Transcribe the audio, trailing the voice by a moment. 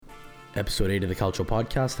Episode 8 of the Calcio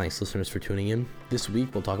Podcast. Thanks, listeners, for tuning in. This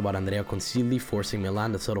week, we'll talk about Andrea Consigli forcing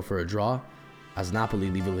Milan to settle for a draw, as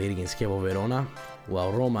Napoli leave it late against Chievo Verona,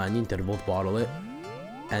 while Roma and Inter both bottle it,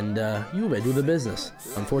 and Juve do the business.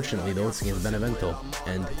 Unfortunately, though, it's against Benevento,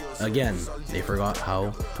 and again, they forgot how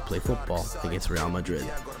to play football against Real Madrid.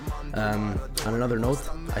 On another note,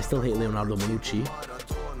 I still hate Leonardo Bonucci.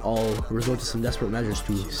 I'll resort to some desperate measures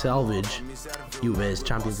to salvage Juve's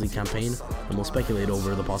Champions League campaign, and we'll speculate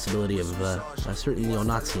over the possibility of a certain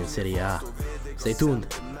neo-Nazi in Serie A. Stay tuned.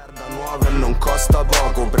 Nuova e non costa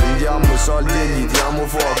poco, prendiamo i soldi e gli diamo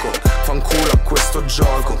fuoco, fanculo a questo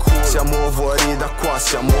gioco, siamo fuori da qua,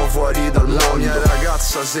 siamo fuori dal mondo. La mia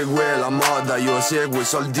ragazza segue la moda, io seguo i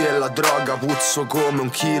soldi e la droga, puzzo come un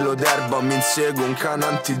chilo d'erba, mi inseguo un cane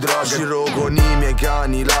antidroga, giro con i miei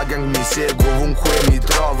cani, la gang mi segue ovunque mi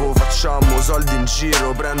trovo, facciamo soldi in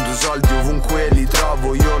giro, prendo i soldi ovunque li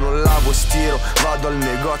trovo, io non lavo stiro, vado al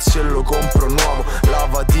negozio e lo compro nuovo,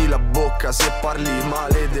 lavati la bocca se parli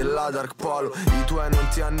male della Dark Polo, i tuoi non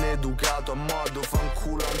ti hanno educato a modo,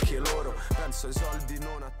 fanculo anche loro, penso ai soldi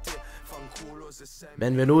non a te, fanculo se sei.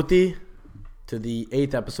 Benvenuti to the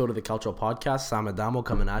 8th episode of the Calcio Podcast. Sam Adamo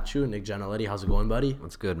coming at you. Nick Giannoletti, how's it going, buddy?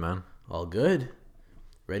 What's good, man? All good.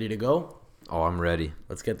 Ready to go? Oh, I'm ready.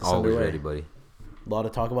 Let's get this Always underway. ready, buddy. A lot to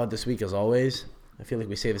talk about this week, as always. I feel like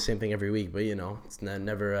we say the same thing every week, but you know, it's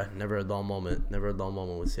never a dull moment. Never a dull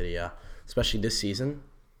moment with Serie A, especially this season.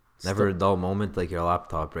 Never a dull moment like your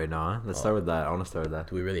laptop right now, huh? Let's start with that. I want to start with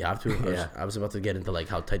that. Do we really have to? Yeah. I was about to get into like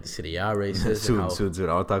how tight the Serie A race is. Soon. I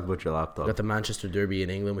I'll talk about your laptop. got the Manchester Derby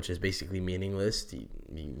in England, which is basically meaningless.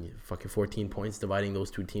 Fucking 14 points dividing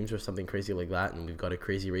those two teams or something crazy like that, and we've got a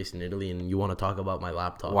crazy race in Italy. And you want to talk about my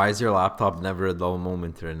laptop? Why is your laptop never a dull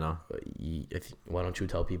moment right now? Why don't you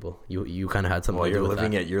tell people? You kind of had something Well, to do you're with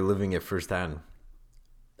living that. it. You're living it firsthand.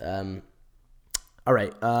 All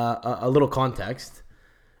right. A little context.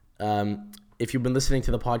 If you've been listening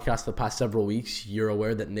to the podcast the past several weeks, you're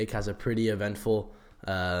aware that Nick has a pretty eventful.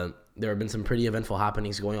 There have been some pretty eventful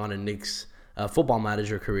happenings going on in Nick's football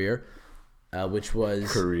manager career, which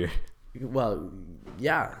was well,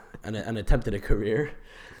 yeah, an attempt at a career.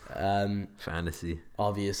 Fantasy.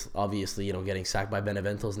 Obviously, you know, getting sacked by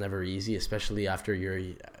Benevento is never easy, especially after you're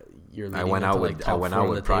I went out with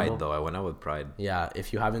pride, table. though. I went out with pride. Yeah,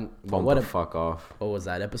 if you haven't, Fuck off. What was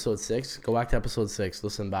that? Episode 6? Go back to episode 6.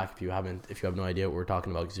 Listen back if you have no idea what we're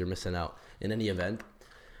talking about, because you're missing out. In any event,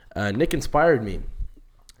 Nick inspired me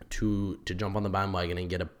to jump on the bandwagon and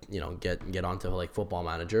get onto like Football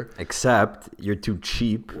Manager. Except you're too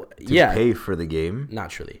cheap to pay for the game.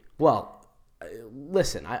 Naturally. Well,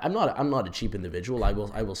 listen, I'm not a cheap individual. I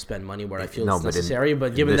will spend money where I feel it's necessary.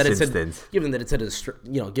 But given that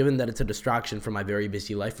it's a distraction from my very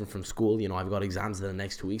busy life and from school, you know, I've got exams in the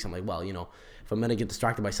next 2 weeks. I'm like, well, you know, if I'm gonna get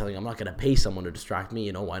distracted by something, I'm not gonna pay someone to distract me.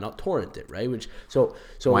 You know, why not torrent it, right? Why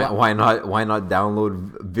not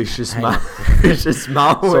download vicious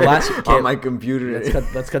malware on my computer?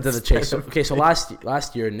 Let's cut to the chase. So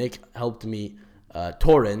last year, Nick helped me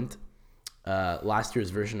torrent last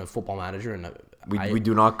year's version of Football Manager, and we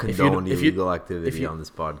do not condone illegal activity on this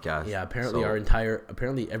podcast. Yeah,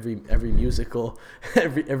 apparently every musical,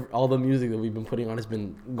 all the music that we've been putting on has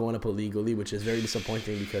been going up illegally, which is very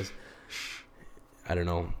disappointing because I don't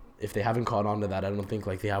know if they haven't caught on to that. I don't think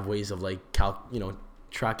like they have ways of like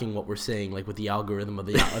tracking what we're saying, like with the algorithm of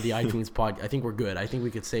the iTunes pod. I think we're good. I think we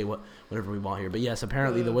could say whatever we want here. But yes,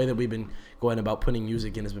 apparently the way that we've been going about putting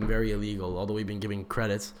music in has been very illegal, although we've been giving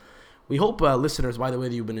credits. We hope listeners, by the way,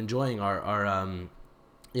 that you've been enjoying our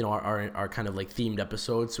kind of like themed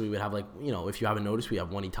episodes. So we would have like, you know, if you haven't noticed, we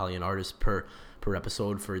have one Italian artist per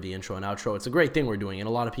episode for the intro and outro. It's a great thing we're doing, and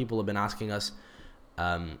a lot of people have been asking us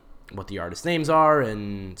what the artist names are,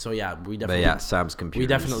 and so yeah, Sam's computer. We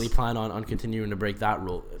definitely plan on continuing to break that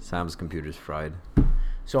rule. Sam's computer's fried.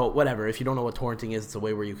 So whatever. If you don't know what torrenting is, it's a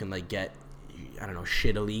way where you can like get, I don't know,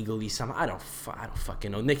 shit illegally. I don't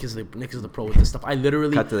fucking know. Nick is the pro with this stuff. I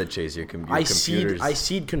literally cut to the chase. Your computers. I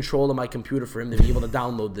cede control of my computer for him to be able to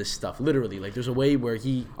download this stuff. Literally, like there's a way where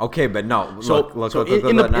he. Okay, but no. Look. In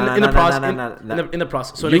the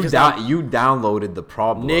process. So you downloaded the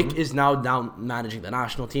problem. Nick is now managing the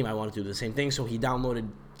national team. I want to do the same thing. So he downloaded.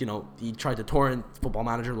 You know, he tried to torrent Football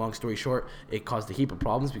Manager. Long story short, it caused a heap of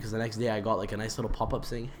problems because the next day I got like a nice little pop up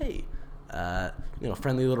saying, "Hey."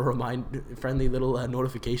 Friendly little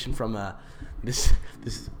notification from this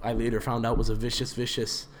I later found out was a vicious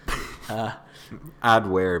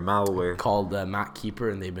malware called Matt Keeper,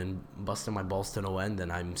 and they've been busting my balls to no end, and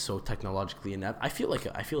I'm so technologically inept. I feel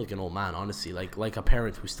like an old man, honestly, like a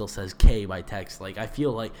parent who still says K by text. Like I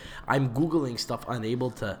feel like I'm Googling stuff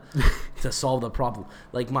unable to solve the problem.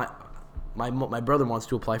 Like my brother wants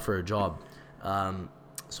to apply for a job.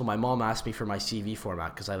 So my mom asked me for my CV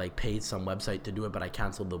format because I like paid some website to do it, but I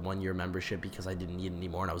canceled the 1-year membership because I didn't need it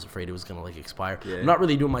anymore and I was afraid it was gonna like expire. Yeah. I'm not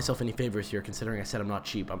really doing myself any favors here, considering I said I'm not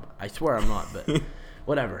cheap. I swear I'm not, but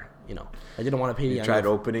whatever. You know, I didn't want to pay. You tried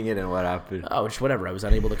opening it, and what happened? Oh, just whatever. I was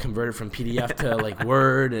unable to convert it from PDF to like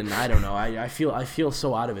Word, and I don't know. I feel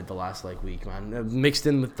so out of it the last like week, man. Mixed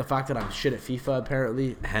in with the fact that I'm shit at FIFA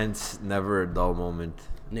apparently. Hence, never a dull moment.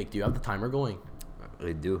 Nick, do you have the timer going?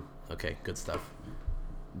 I do. Okay, good stuff.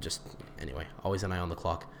 Just anyway, always an eye on the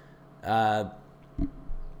clock. Yeah,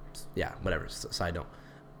 whatever. Side note.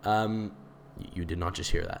 You did not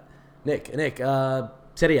just hear that, Nick.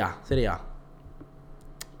 Serie A.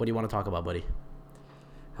 What do you want to talk about, buddy?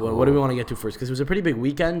 What do we want to get to first? Because it was a pretty big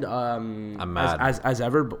weekend. I'm mad as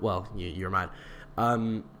ever. But well, you're mad.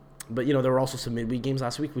 But you know there were also some midweek games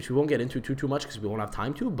last week, which we won't get into too much because we won't have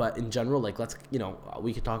time to. But in general, like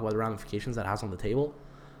we could talk about the ramifications that has on the table.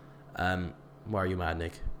 Why are you mad,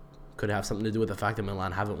 Nick? Could it have something to do with the fact that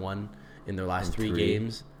Milan haven't won in their last three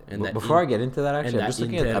games? And that before I get into that, actually,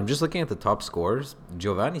 I'm just looking at the top scores.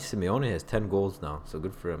 Giovanni Simeone has 10 goals now, so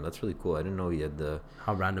good for him. That's really cool. I didn't know he had the.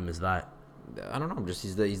 How random is that? I don't know. Just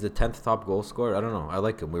he's the 10th top goal scorer. I don't know. I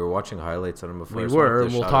like him. We were watching highlights on him before.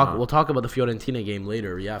 We'll talk about the Fiorentina game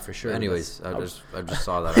later. Yeah, for sure. Anyways, I just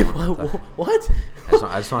saw that. What?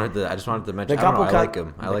 I just wanted to mention. I like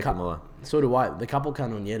him. I like him a lot. So do I. The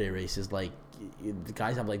Capocannoniere race is like. The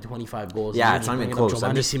guys have like 25 goals. Yeah, it's not even close.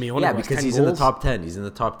 Because he's in the top 10. He's in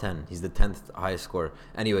the top 10. He's the 10th highest scorer.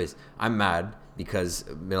 Anyways, I'm mad because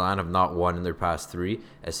Milan have not won in their past 3,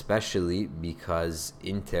 especially because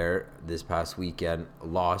Inter this past weekend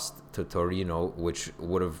lost to Torino, which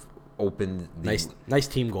would have opened the nice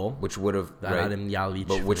team goal, which would have Adam Jalic,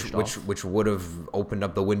 but which would have opened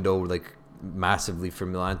up the window like massively for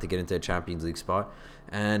Milan to get into a Champions League spot.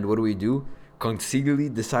 And what do?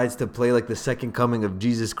 Consigli decides to play like the second coming of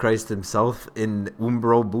Jesus Christ himself in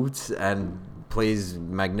Umbro boots and plays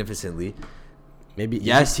magnificently. Maybe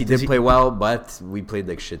yes, he did play well, but we played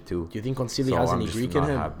like shit too. Do you think Consigli has any Greek in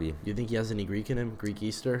him? Do you think he has any Greek in him? Greek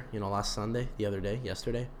Easter, last Sunday,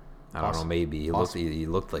 yesterday. I don't know. Maybe he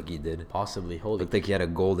looked like he did. Possibly. Looked like he had a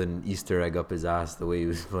golden Easter egg up his ass the way he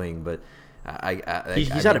was playing, but.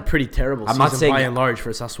 He's had a pretty terrible season by and large for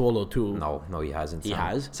Sassuolo too. No, he hasn't. He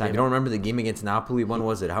has. Sam, you don't remember the game against Napoli? When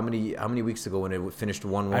was it? How many weeks ago when it finished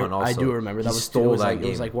 1-1? I do remember. That it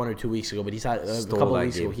was like 1 or 2 weeks ago. But he's had a couple of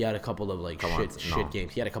weeks ago. He had a couple of like shit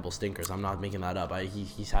games. He had a couple stinkers. I'm not making that up.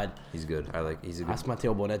 He's good. He's a good. Ask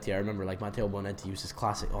Matteo Bonetti. I remember like Matteo Bonetti used his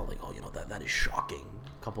classic. That is shocking.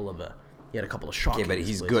 He had a couple of shocking. Okay, but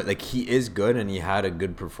he's good. Like he is good, and he had a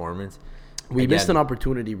good performance. We missed an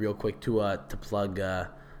opportunity real quick to plug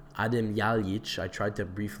Adam Jalic. I tried to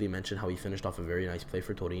briefly mention how he finished off a very nice play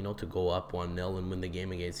for Torino to go up 1-0 and win the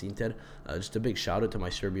game against Inter. Just a big shout out to my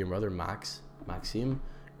Serbian brother Maxim.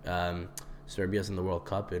 Serbia's in the World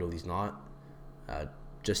Cup, Italy's not.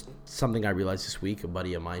 Just something I realized this week. A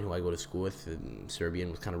buddy of mine who I go to school with,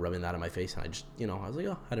 Serbian, was kind of rubbing that in my face, and I just I was like,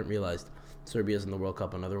 I didn't realize Serbia's in the World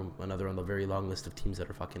Cup. Another on the very long list of teams that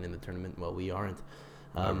are fucking in the tournament. Well, we aren't.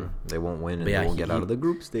 They won't win and they won't get out of the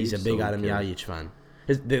group stage. He's a big Adam Jalic fan.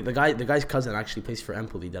 The guy's cousin actually plays for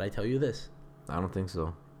Empoli. Did I tell you this? I don't think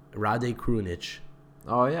so. Rade Krunic.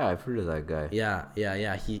 Oh yeah, I've heard of that guy.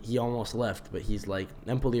 Yeah. He almost left, but he's like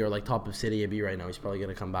Empoli are like top of Serie B right now. He's probably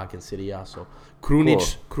gonna come back in Serie A. So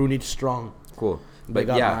Krunic strong. Cool. But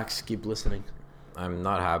Max, keep listening. I'm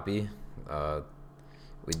not happy.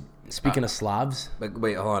 Speaking of Slavs. But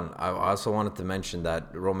wait, hold on. I also wanted to mention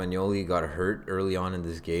that Romagnoli got hurt early on in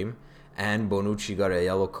this game, and Bonucci got a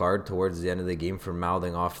yellow card towards the end of the game for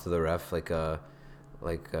mouthing off to the ref like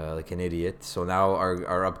an idiot. So now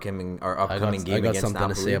our upcoming game against Napoli. I got something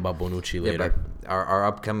to say about Bonucci later. Yeah, but our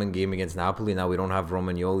upcoming game against Napoli, now we don't have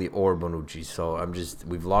Romagnoli or Bonucci. So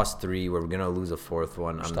we've lost 3. We're gonna lose a 4th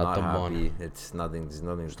one. I'm not happy. It's nothing's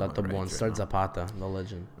going right. Start Zapata, the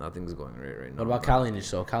legend. Nothing's going right now. What about Kalinic?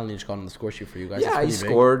 So Kalinic got on the score sheet for you guys. Yeah, he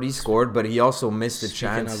scored, but he also missed a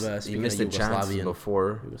chance. He missed a chance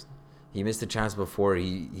before. He missed a chance before.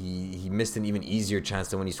 He missed an even easier chance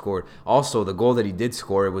than when he scored. Also, the goal that he did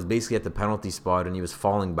score, it was basically at the penalty spot, and he was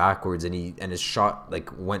falling backwards, and his shot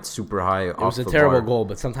went super high. It was a terrible goal,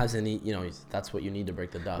 but sometimes that's what you need to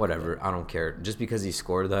break the duck. Whatever, I don't care. Just because he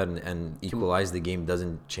scored that and equalized the game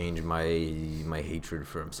doesn't change my hatred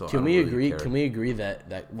for him. So can we agree? Can we agree that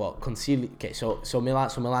Consigli? Okay, so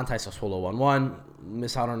Milan ties Sassuolo 1-1.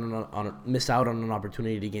 miss out on an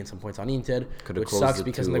opportunity to gain some points on Inter, Could've which closed sucks it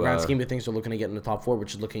because to, in the grand scheme of things, they're looking to get in the top 4,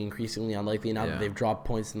 which is looking increasingly unlikely now that Yeah. they've dropped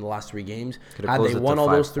points in the last 3 games. Could have Had closed they it won to all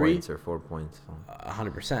 5 those 3, points or 4 points.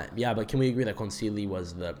 100%. Yeah, but can we agree that Consigli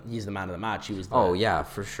he's the man of the match? He was the, Oh yeah,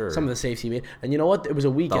 for sure. some of the saves he made. And you know what? It was a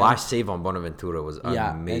The weekend. last save on Bonaventura was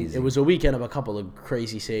Yeah, and amazing. it was a weekend of a couple of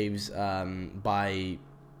crazy saves by,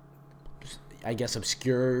 I guess,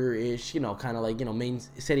 obscure-ish, kind of like, main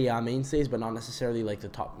Serie A mainstays, but not necessarily like the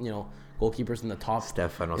top, goalkeepers in the top.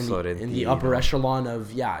 Stefano in Sorrentino. the upper echelon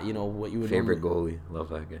of, what you would Favorite normally. goalie. Love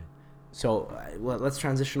that guy. So let's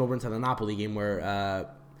transition over into the Napoli game where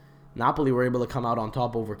Napoli were able to come out on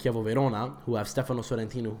top over Chievo Verona, who have Stefano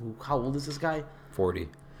Sorrentino, who, how old is this guy? 40.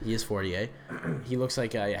 He is 40, eh? He looks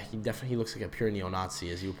like he definitely looks like a pure neo-Nazi,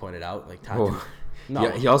 as you pointed out, like tattooed. Oh. No,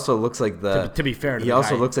 Yeah, he also looks like to be fair to he the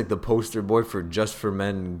also guy. looks like the poster boy for Just for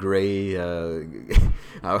Men gray.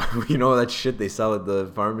 That shit they sell at the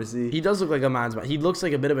pharmacy. He does look like a man's man. He looks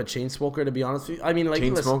like a bit of a chain smoker, to be honest with you. I mean, like,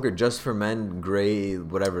 Chain listen, smoker, Just for Men gray,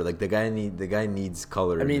 whatever. Like the guy needs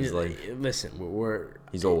color. I in mean, his life. listen,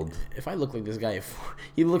 He's old. If I look like this guy,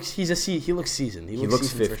 he looks seasoned. He looks He looks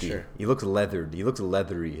seasoned 50. for sure. He looks leathered. He looks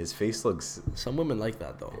leathery. His face looks Some women like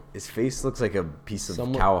that though. like a piece of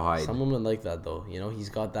Some cowhide. Some women like that though. He's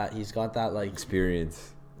got that like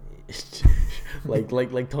Experience. like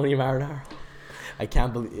Tony Marinaro. I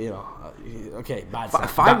can't believe Okay, bad sound.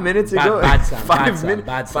 5 minutes ago, Bad sound. 5 minutes,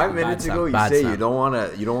 Bad 5 sound, minutes bad ago, sound, you bad say sound. you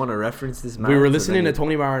don't want to reference this man. We were so listening then to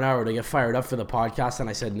Tony Marinaro to get fired up for the podcast, and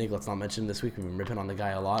I said, Nick, let's not mention this week. We've been ripping on the guy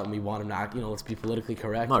a lot, and we want him to act, let's be politically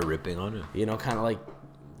correct. I'm not ripping on it. Kind of like,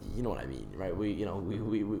 you know what I mean, right?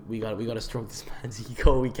 We got to stroke this man's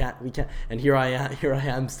ego. We can't. And here I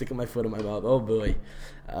am sticking my foot in my mouth. Oh boy.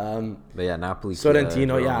 But yeah, Napoli.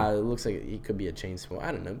 Sorrentino, it looks like he could be a chain smoker.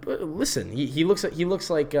 I don't know, but listen, he looks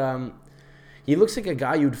like a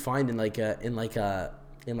guy you'd find in like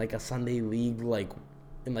a Sunday league, like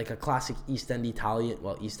in like a classic East End Italian.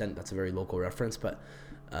 Well, East End, that's a very local reference, but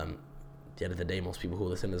at the end of the day, most people who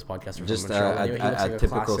listen to this podcast are just from Montreal. Anyway, he looks a like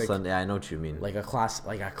typical classic, Sunday. Yeah, I know what you mean. like a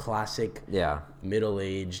classic, Yeah,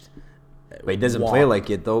 middle-aged. but he doesn't play like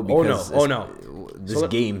it though. Because Oh no! This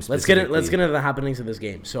game. Let's get into the happenings of this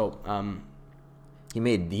game. So, He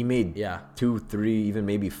made yeah, 2, 3, even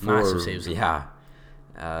maybe 4. Massive saves. Yeah,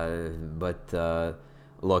 but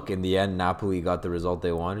look, in the end, Napoli got the result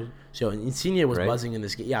they wanted. so Insigne was Right? buzzing in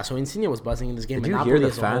this game. Yeah, so Insigne was buzzing in this game. Did and you Napoli hear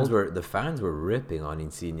as a whole- the fans were ripping on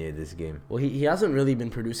Insigne this game? Well, he hasn't really been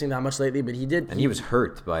producing that much lately, but he did. And he was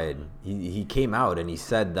hurt by it. He came out and he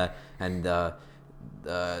said that, and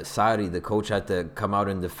Sarri, the coach, had to come out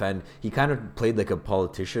and defend. He kind of played like a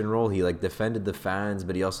politician role. He like defended the fans,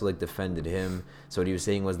 but he also like defended him. So what he was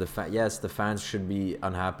saying was the fans should be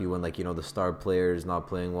unhappy when the star player is not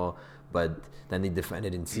playing well. But then they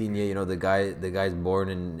defended Insigne. The guy's born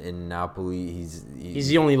in Napoli. He's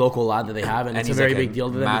the only local lad that they have, and it's a very like big deal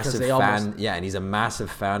to them because massive they fan, almost. and he's a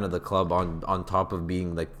massive fan of the club on top of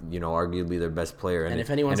being arguably their best player. And if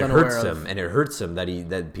anyone's it unaware hurts of- him, and it hurts him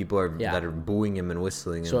that people are Yeah. that are booing him and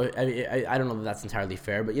whistling. So I don't know that that's entirely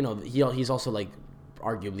fair, but he's also like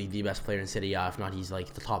arguably the best player in Serie A. If not, he's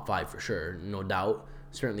like the top 5 for sure, no doubt.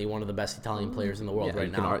 Certainly one of the best Italian players in the world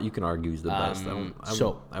right now. You can argue he's the best.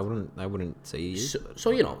 I wouldn't say he is.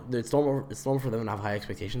 So it's normal for them to have high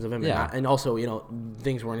expectations of him. Yeah. And also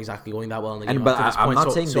things weren't exactly going that well in the game. And but up to this I'm point.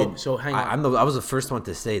 not saying that. So hang on. I was the first one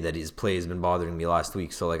to say that his play has been bothering me last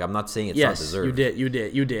week. So I'm not saying it's not Yes, deserved.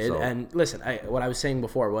 you did. So- And listen, what I was saying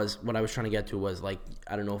before was what I was trying to get to was like,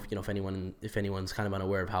 I don't know if anyone's kind of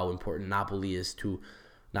unaware of how important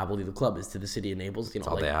Napoli the club is to the city of Naples. That's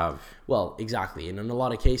all they have. Well, exactly. And in a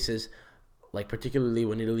lot of cases, like particularly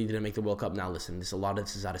when Italy didn't make the World Cup, now listen, a lot of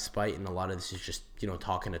this is out of spite, and a lot of this is just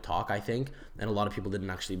talking to talk, I think. And a lot of people didn't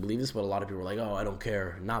actually believe this, but a lot of people were like, oh, I don't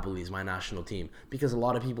care, Napoli is my national team, because a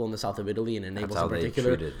lot of people in the south of Italy and in Naples in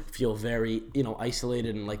particular feel very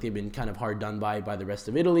isolated and like they've been kind of hard done by the rest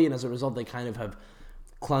of Italy, and as a result they kind of have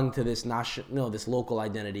clung to this this local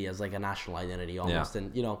identity as like a national identity almost. Yeah.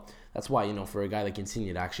 And that's why for a guy like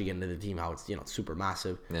Insigne to actually get into the team, how it's super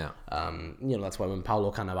massive. Yeah. That's why when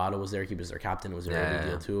Paolo Cannavaro was there, he was their captain. It was a very big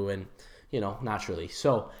deal too, and naturally.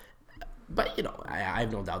 So, but I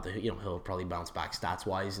have no doubt that he'll probably bounce back stats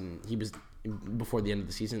wise, and he was before the end of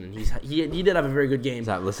the season, and he did have a very good game.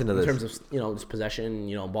 Listen to in this. terms of just possession,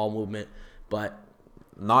 ball movement, but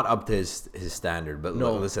not up to his standard. But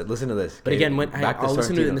No. listen to this. But okay? again, I'll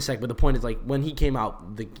listen to it in Sorrentino. a sec. But the point is, like, when he came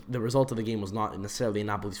out, the result of the game was not necessarily in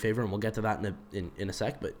Napoli's favor, and we'll get to that in a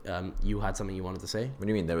sec. But you had something you wanted to say What do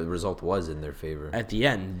you mean? The result was in their favor. at the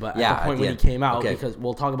end, but Yeah, at the at point the when end. he came out, Okay. because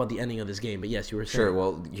we'll talk about the ending of this game. But yes, you were saying. Sure.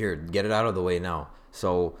 Well, here, get it out of the way now.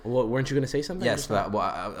 So Well, weren't you going to say something? yes, just now? but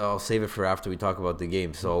I'll save it for after we talk about the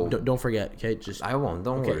game. So Don't forget, okay? Just I won't.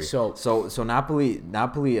 Don't Okay, worry. so- so Napoli.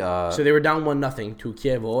 so they were down 1-0 to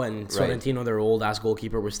Chievo, and Right. Sorrentino, their old ass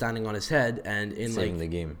goalkeeper, was standing on his head, and in saving like the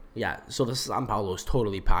game. yeah. So the San Paolo is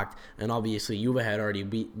totally packed, and obviously Juve had already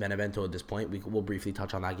beat Benevento at this point. We'll briefly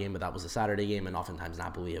touch on that game, but that was a Saturday game, and oftentimes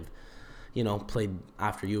Napoli have, played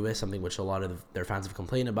after Juve, something which a lot of their fans have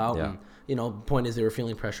complained about. Yeah. And, point is they were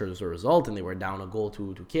feeling pressure as a result, and they were down a goal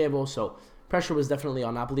to Chievo. So pressure was definitely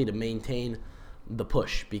on Napoli to maintain the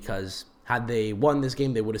push, because had they won this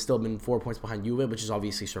game, they would have still been 4 points behind Juve, which is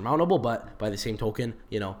obviously surmountable. But by the same token,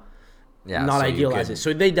 Yeah, not so ideal you as could- it.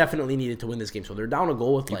 So they definitely needed to win this game. So they're down a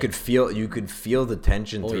goal with You like could feel the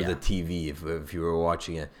tension through yeah. the TV if you were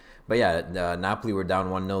watching it. But yeah, Napoli were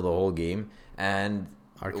down 1-0 the whole game, and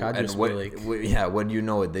Arkadiusz what Milik. what do you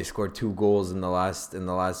know? They scored 2 goals in the last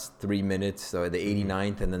 3 minutes. So the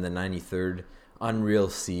 89th and then the 93rd. Unreal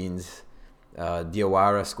scenes.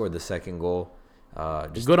 Diawara scored the second goal.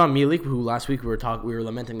 Just good on Milik, who last week we were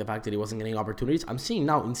lamenting the fact that he wasn't getting opportunities. I'm seeing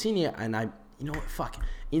now Insigne, and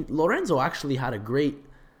Lorenzo actually had a great.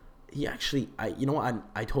 He actually,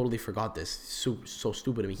 I totally forgot this. So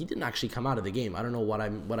stupid of me. He didn't actually come out of the game. I don't know what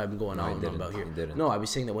I'm going No, he on didn't. about here. He didn't. No, I was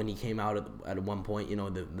saying that when he came out at one point,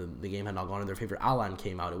 the game had not gone in their favor. Alan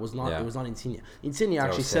came out. It was not. Yeah. It was not Insigne. Insigne I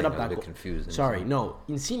actually was set saying, up I was that a bit goal. confused. Sorry, no.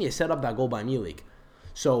 Insigne set up that goal by Milik.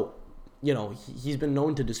 So, he's been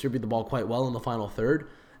known to distribute the ball quite well in the final third.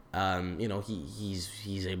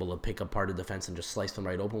 He's able to pick apart a defense and just slice them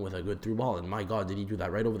right open with a good through ball. And my God, did he do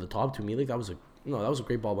that right over the top to Milik? That was a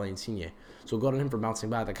great ball by Insigne. So good on him for bouncing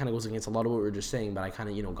back. That kind of goes against a lot of what we were just saying, but I kind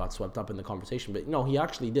of got swept up in the conversation. But no, he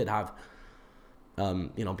actually did have,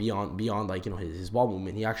 beyond like his ball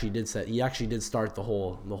movement, he actually did start the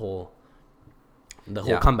whole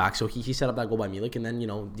comeback. So he set up that goal by Milik, and then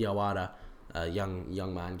Diawara,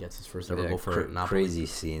 young man, gets his first ever goal for Napoli. Crazy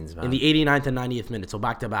scenes, man. In the 89th and 90th minute, so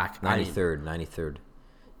back to back. 93rd.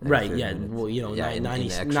 Right, 93rd yeah. minutes. Well, in the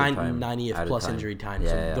extra 90th time, plus added time. injury time. Yeah,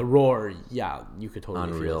 So yeah. the roar, you could totally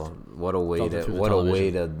Unreal. feel it. What a way Felt it to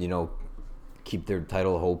through the to keep their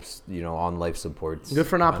title hopes on life support. Good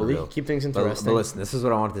for Napoli. Unreal. Keep things But interesting. listen, this is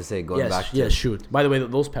what I wanted to say. Going back to Yes, shoot. By the way,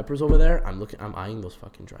 those peppers over there, I'm eyeing those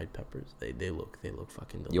fucking dried peppers. They look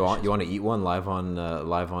fucking delicious. you want to eat one live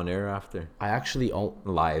on air after I actually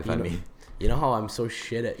live. I mean, you know how I'm so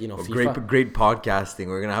shit at FIFA. great podcasting.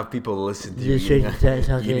 We're gonna have people listen to you eating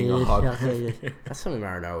a hot. That's something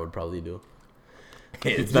Marinaro would probably do.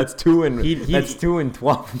 That's 2 and He'd- that's 2 and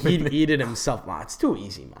 12. He'd eat it himself. Man, it's too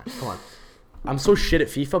easy, man. Come on. I'm so shit at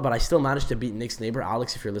FIFA, but I still managed to beat Nick's neighbor.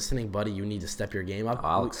 Alex, if you're listening, buddy, you need to step your game up.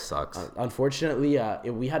 Alex sucks. Unfortunately,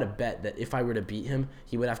 we had a bet that if I were to beat him,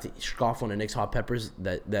 he would have to scoff one of Nick's hot peppers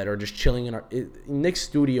that are just chilling in Nick's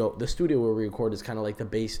studio. The studio where we record is kind of like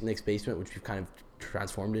Nick's basement, which we've kind of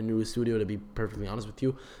transformed into a studio, to be perfectly honest with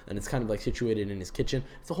you. And it's kind of like situated in his kitchen.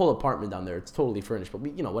 It's a whole apartment down there. It's totally furnished, but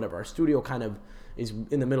whatever. Our studio kind of is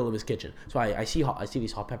in the middle of his kitchen. So I see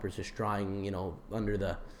these hot peppers just drying,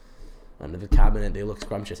 under the cabinet. They look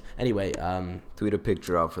scrumptious. Anyway, Tweet a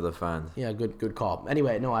picture out for the fans. yeah, good call.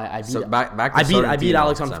 Anyway, no, I beat. So back to I beat Sorrentino,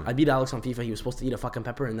 Alex on Sam. FIFA. He was supposed to eat a fucking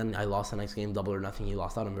pepper, and then I lost the next game, double or nothing. He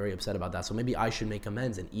lost out. I'm very upset about that. So maybe I should make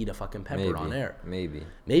amends and eat a fucking pepper on air.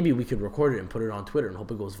 Maybe we could record it and put it on Twitter and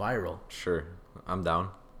hope it goes viral. Sure, I'm down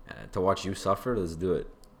to watch you suffer. Let's do it.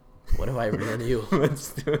 What have I ever done to you?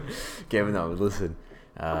 Let's do it. Kevin, no, listen.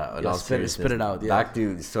 Spit it out. Yeah. Back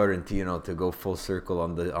to Sorrentino, to go full circle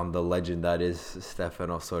on the legend that is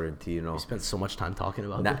Stefano Sorrentino. We spent so much time talking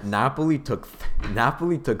about this. Napoli took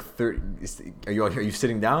 30. Are you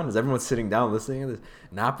sitting down? Is everyone sitting down listening to this?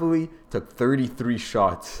 Napoli took 33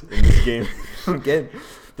 shots in this game. Again,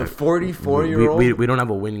 the 44-year-old. We don't have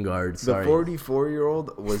a wind guard. Sorry. The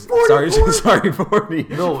 44-year-old was 44? sorry 40.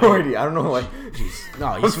 No way. 40. I don't know why.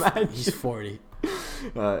 No, he's 40.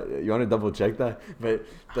 You want to double check that? But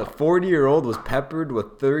the 40-year-old was peppered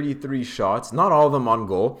with 33 shots. Not all of them on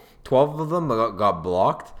goal. 12 of them got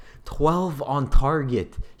blocked. 12 on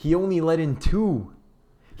target. He only let in 2.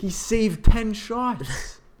 He saved 10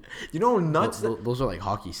 shots. You know how nuts Those are like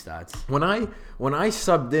hockey stats. when I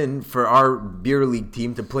subbed in for our beer league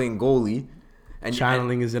team to play in goalie, And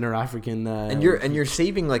channeling his inner African. And you're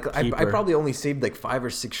saving like I keeper. probably only saved like 5 or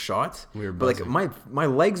 6 shots. We were but like my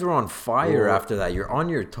legs were on fire Whoa. after that. You're on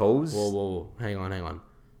your toes. Whoa. Hang on.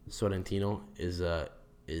 Sorrentino is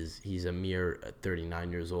he's a mere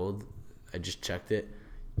 39 years old. I just checked it.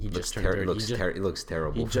 He just turned 30. It looks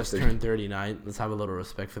terrible. He just turned 39. Let's have a little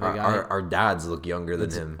respect for the guy. Our dads look younger than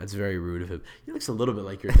him. That's very rude of him. He looks a little bit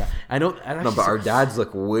like your dad. I know. No, but our dads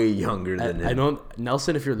look way younger than him. I know,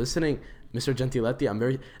 Nelson. If you're listening, Mr. Gentiletti, I'm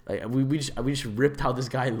very like we just ripped how this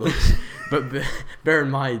guy looks. But bear in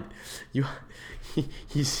mind,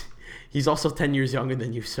 he's also 10 years younger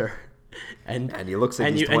than you, sir. And he looks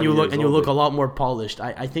like he's 20 and you years look older. a lot more polished.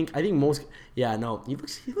 I think most he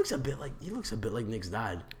looks a bit like Nick's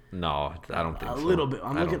dad. No, I don't think so. A little bit.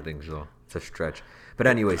 I don't think so. It's a stretch. But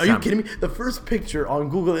anyway, Are you kidding me? The first picture on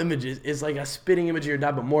Google Images is like a spitting image of your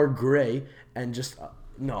dad, but more gray and just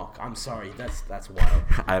no. I'm sorry. That's wild.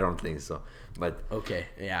 I don't think so. But Okay,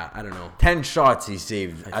 yeah, I don't know. 10 shots he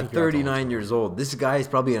saved think at you're 39 years old. This guy is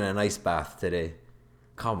probably in an ice bath today.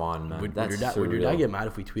 Come on, man. Would That's your surreal. dad get mad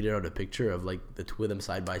if we tweeted out a picture of like the two of them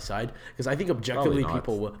side by side? Because I think objectively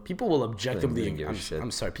Probably not. people will objectively. Wouldn't give a shit.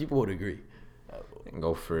 I'm sorry, people would agree.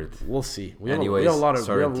 Go for it. We'll see. We Anyways, have a lot of.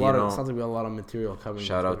 Sorrentino, Sounds like we have a lot of material coming.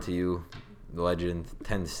 Shout out to you, legend.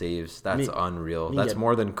 10 saves. That's unreal. me That's get-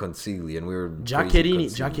 more than Consigli, and we were.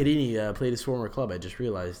 Giaccherini played his former club. I just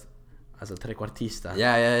realized as a trequartista.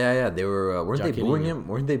 Yeah. They were. Weren't they booing Giaccherini. him?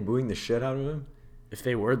 Weren't they booing the shit out of him? If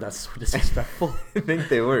they were, that's so disrespectful. I think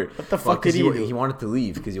they were. What the fuck did he do? He wanted to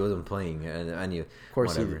leave because he wasn't playing, and Of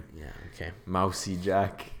course whatever. he did. Yeah. Okay. Mousy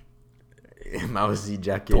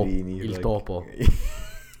Giaccherini. Il like- topo.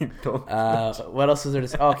 Don't What else is there to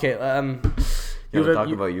say? Okay. you want to talk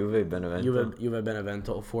about Juve, Benevento, Juve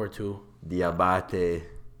Benevento 4-2. Diabate,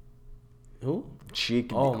 Who?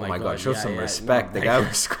 Cheek. Oh Oh my my God, God, show yeah, some yeah, respect. no, The guy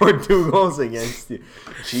who scored 2 goals against you.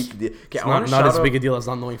 Cheek. Okay, It's I want not, to not shout as out. big a deal as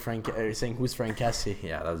not knowing saying who's Frank Kessie.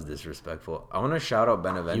 Yeah, that was disrespectful. I want to shout out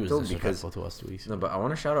He was Benevento because disrespectful to us 2 weeks ago. no, but I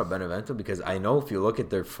want to shout out Benevento because I know if you look at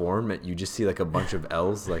their form, you just see like a bunch of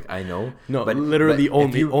L's. Like I know. No, but, literally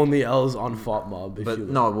but if only L's on FOTMob. If But you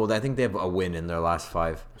look. no, well, I think they have a win in their last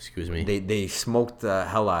 5. Excuse me. They smoked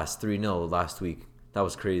Hellas 3-0 last week. That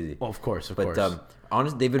was crazy. Well, of course. But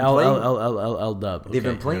honestly, they've been L playing. dub. They've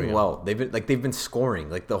been Okay, playing there we go. well. They've been scoring.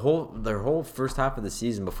 Like their whole first half of the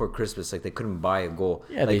season before Christmas, like they couldn't buy a goal.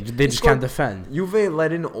 Yeah, like, they just scored- can't defend. Juve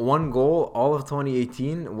let in 1 goal all of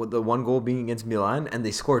 2018, with the 1 goal being against Milan, and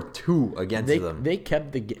they scored 2 against them. They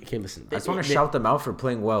kept the okay. Listen, I just want to shout them out for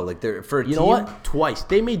playing well. Like they're for a You team. know what? Twice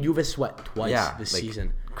they made Juve sweat twice this like,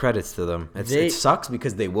 season. Credits to them. It They- sucks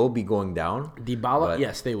because they will be going down. Dybala, but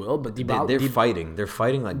yes, they will. But Dybala, They're fighting. They're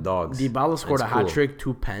fighting like dogs. Dybala scored It's a hat cool. trick,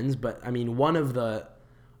 2 pens. But I mean, one of the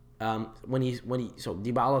so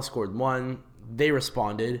Dybala scored 1. They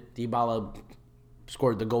responded. Dybala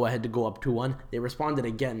scored the go ahead to go up 2-1. They responded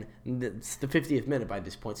again. It's the 50th minute by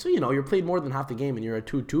this point. So you're played more than half the game and you're at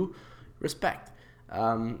 2-2. Respect.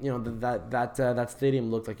 That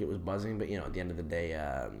stadium looked like it was buzzing, but at the end of the day,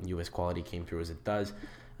 U.S. quality came through as it does.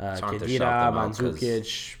 hard to Khedira, shout them out 'cause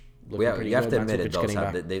Mandzukic, looking pretty You have good. to admit it, Mandzukic though. getting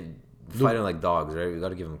Sam, back. they fighting like dogs, right? We got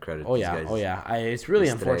to give them credit. Oh These yeah, guys. it's really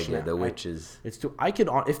Estrella, unfortunate. the witches. It's too.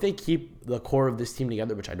 If they keep the core of this team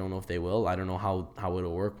together, which I don't know if they will. I don't know how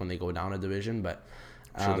it'll work when they go down a division, but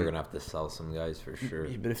I'm sure they're gonna have to sell some guys for sure.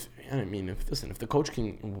 But if the coach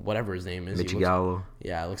can, whatever his name is, he looks, Michigallo.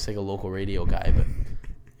 it looks like a local radio guy. But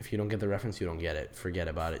if you don't get the reference, you don't get it. Forget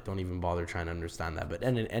about it. Don't even bother trying to understand that. But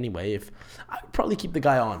anyway, I'd probably keep the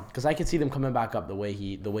guy on because I could see them coming back up the way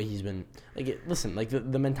he's been.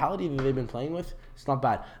 The mentality that they've been playing with, it's not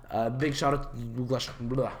bad. Big shout out to Douglas.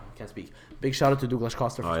 Can't speak. Big shout out to Douglas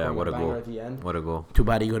Costa for Oh yeah, scoring what a banger goal! at the end. What a goal! Too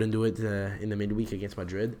bad he couldn't do it in the midweek against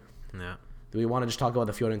Madrid. Yeah. Do we want to just talk about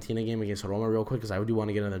the Fiorentina game against Roma real quick? Because I do want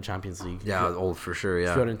to get into the Champions League. Yeah, for sure.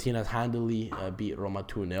 Yeah. Fiorentina handily beat Roma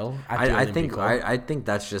 2-0. I think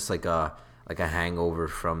that's just like a hangover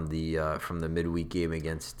from the midweek game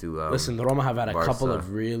against Listen, the Roma have had a Barca. couple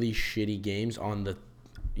of really shitty games on the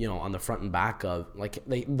front and back of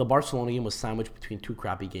the Barcelona game was sandwiched between 2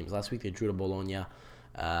 crappy games. Last week they drew to Bologna,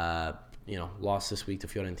 lost this week to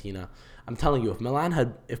Fiorentina. I'm telling you, if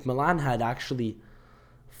Milan had actually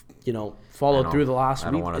followed through the last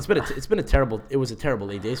week, it was a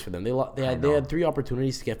terrible 8 days for them. They had 3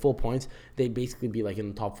 opportunities to get full points. They'd basically be like in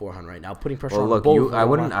the top 400 right now, putting pressure on both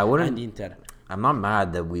Roma and Inter. I'm not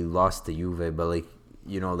mad that we lost to Juve, but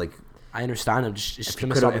I understand them. Just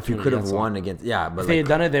if you could have won against but if they had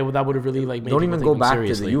done it, that would have really made. Don't even go back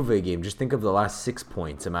seriously. to the Juve game. Just think of the last 6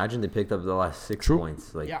 points. Imagine they picked up the last 6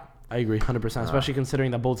 points. I agree 100%. Especially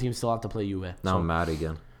considering that both teams still have to play Juve. Now I'm mad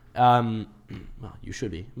again. Well, you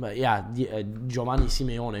should be. But yeah, Giovanni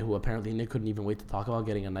Simeone, who apparently Nick couldn't even wait to talk about,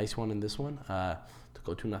 getting a nice one in this one to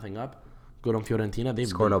go 2-0 up. Good on Fiorentina. They've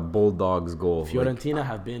Scored a Bulldogs goal. Fiorentina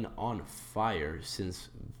have been on fire since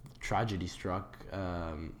tragedy struck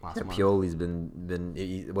last month. Pioli's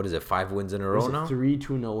been what is it, 5 wins in a row now?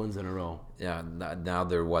 3-2-0 wins in a row. Yeah, now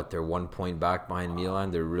they're 1 point back behind Milan.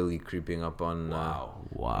 They're really creeping up on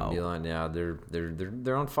Wow. Milan. Yeah,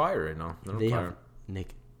 they're on fire right now. They're on fire.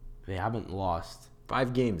 They haven't lost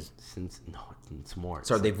 5 games. since it's more.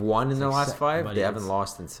 Sorry, they've won in their last 5. but They haven't it's-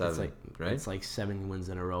 lost in 7, right? It's like 7 wins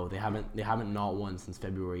in a row. They haven't not won since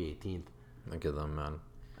February 18th. Look at them,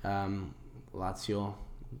 man. Lazio,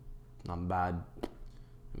 not bad.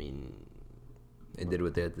 I mean, They did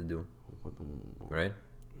what they had to do, right?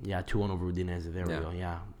 yeah, 2-1 over Udinese. There Yeah. we go.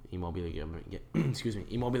 Yeah, Immobile excuse me,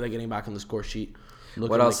 Immobile getting back on the score sheet. What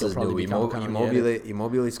Looking else he'll is probably new? be Capocannoniere.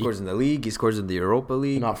 Immobile scores in the league. He scores in the Europa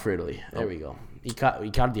League. Not for Italy. There we go.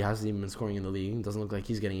 Icardi hasn't even been scoring in the league. It doesn't look like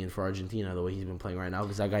he's getting in for Argentina the way he's been playing right now,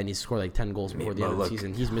 because that guy needs to score like 10 goals before the end of the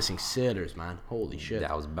season. He's missing sitters, man. Holy shit.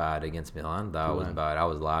 That was bad against Milan. That was bad. I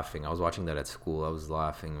was laughing. I was watching that at school. I was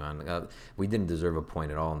laughing, man. We didn't deserve a point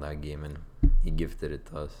at all in that game, and he gifted it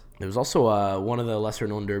to us. There was also one of the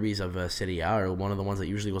lesser-known derbies of Serie A, or one of the ones that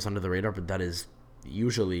usually goes under the radar, but that is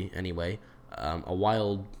usually, anyway, a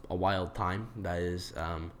wild time. That is,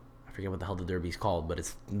 I forget what the hell the derby's called, but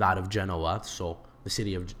it's that of Genoa. So the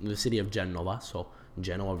city of Genova. So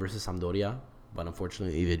Genoa versus Sampdoria. But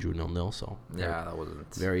unfortunately, they drew 0-0. So Yeah, that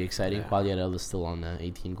wasn't very exciting. Yeah. Quagliarella is still on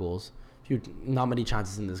 18 goals. Not many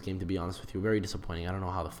chances in this game, to be honest with you. Very disappointing. I don't know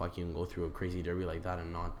how the fuck you can go through a crazy derby like that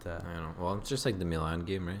and not. I don't know. Well, it's just like the Milan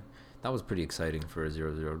game, right? That was pretty exciting for a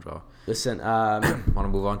 0-0 draw. Listen, Want to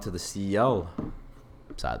move on to the CL?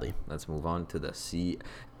 sadly, Let's move on to the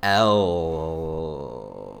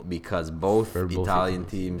CL, because both Italian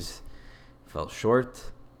teams fell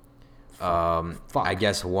short. I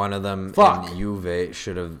guess one of them in Juve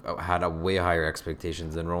should have had a way higher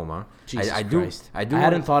expectations than Roma. Jesus I Christ. I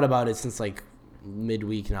hadn't thought about it since like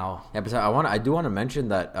midweek now. Yeah, but I do want to mention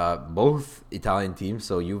that both Italian teams,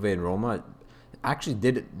 so Juve and Roma, actually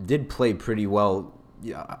did play pretty well.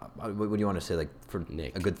 Yeah, what do you want to say? Like for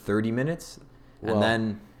Nick. a good 30 minutes, Well, and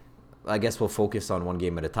then I guess we'll focus on one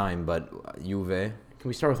game at a time. But Juve, Can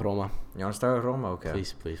we start with Roma? you want to start with Roma? Okay.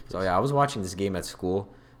 Please. So yeah, I was watching this game at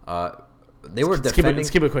school. They were Let's defending.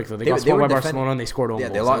 keep it quick though. They got scored by Barcelona and they scored own Yeah,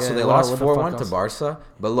 goals. they lost. So they lost 4-1 to Barca.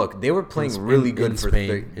 But look, they were playing really good in for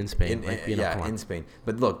Spain. In Spain, in Spain.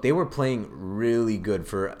 But look, they were playing really good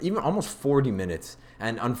for even almost 40 minutes.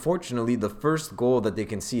 And unfortunately, the first goal that they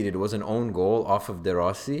conceded was an own goal off of De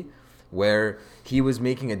Rossi, where he was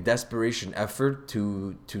making a desperation effort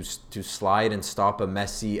to slide and stop a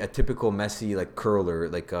typical Messi like curler,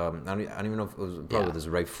 like I don't even know if it was probably with his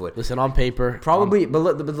right foot. Listen, on paper, Probably, but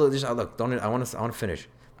look, just look. I want to finish.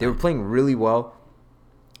 They were playing really well,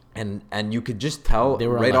 and you could just tell They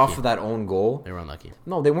were right unlucky. off of that own goal. they were unlucky.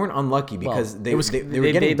 No, they weren't unlucky because they were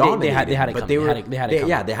they getting dominated. They had it but coming. They had it coming.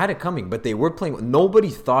 Yeah, they had it coming, but they were playing. Nobody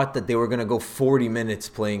thought that they were gonna go 40 minutes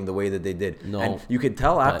playing the way that they did. No, and you could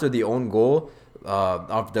tell after the own goal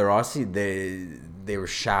of De Rossi, they were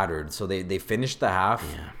shattered. So they finished the half.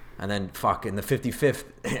 Yeah. And then, in the 55th,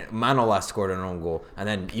 Manolas scored an own goal. And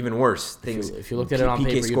then, even worse, things. If you looked at it on PK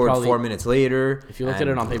paper, you'd scored probably- 4 minutes later. If you looked at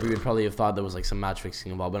it on paper, you'd probably have thought there was like some match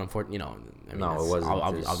fixing involved. But unfortunately, No, it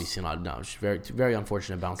wasn't. Obviously not. No, it's very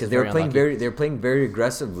unfortunate bounce. Because they were playing very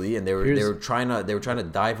aggressively, and they were trying to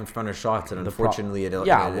dive in front of shots, and unfortunately,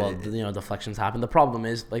 deflections happen. The problem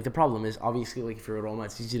is obviously, like, if you're at Roma,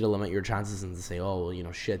 it's easy to limit your chances and to say, oh,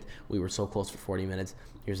 well, shit, we were so close for 40 minutes.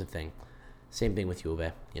 Here's the thing, same thing with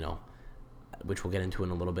Juve, which we'll get into in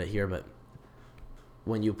a little bit here. But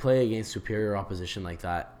when you play against superior opposition like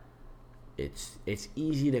that, it's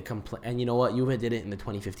easy to complain. And you know what? Juve did it in the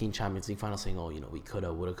 2015 Champions League final, saying, oh, we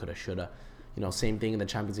coulda, woulda, coulda, shoulda. Same thing in the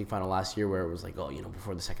Champions League final last year, where it was like, oh,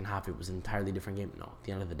 before the second half, it was an entirely different game. No, at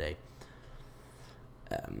the end of the day,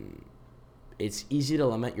 it's easy to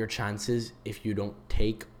limit your chances if you don't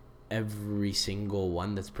take every single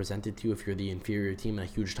one that's presented to you if you're the inferior team in a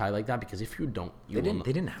huge tie like that, because if you don't, they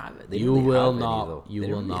didn't have it. You will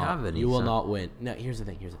not win. No, here's the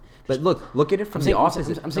thing. But look at it from the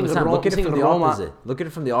opposite. I'm saying look at it from the opposite. Look at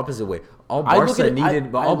it from the opposite way. All Barca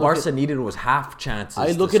needed was half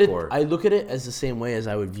chances to score. I look at it as the same way as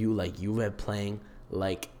I would view like Juve playing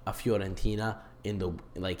like a Fiorentina in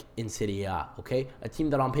Serie A, okay? A team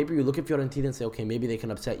that on paper you look at Fiorentina and say, okay, maybe they can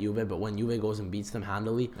upset Juve, but when Juve goes and beats them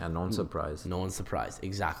handily, and no one's surprised. No one's surprised,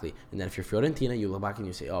 exactly. And then if you're Fiorentina, you look back and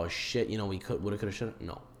you say, oh shit, we woulda, coulda, shoulda.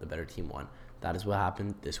 No, the better team won. That is what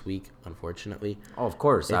happened this week, unfortunately. Oh, of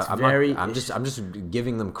course. It's I'm just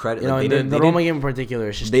giving them credit. You know, the Roma game in particular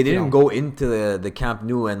is just they didn't go into the Camp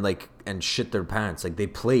Nou and shit their pants. Like, they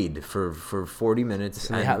played for 40 minutes.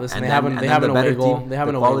 They have an away goal. They have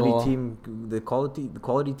an away goal. The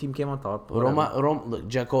quality team came on top. Roma, look,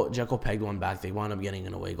 Dzeko pegged one back. They wound up getting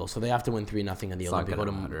an away goal, so they have to win 3-0 in the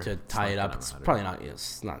Olympico to tie it up. It's probably not.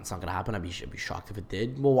 It's not going to happen. I'd be shocked if it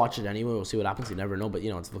did. We'll watch it anyway. We'll see what happens. You never know, but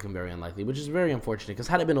it's looking very unlikely, which is very unfortunate. Because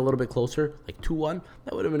had it been a little bit closer, like 2-1,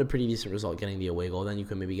 that would have been a pretty decent result. Getting the away goal, then you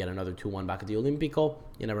could maybe get another 2-1 back at the Olympico.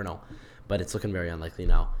 You never know, but it's looking very unlikely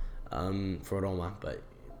now for Roma. But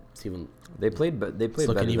it's even they played better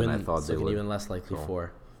than I thought they would. Looking even less likely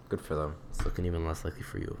for. Good for them. It's looking even less likely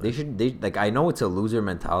for you. I know it's a loser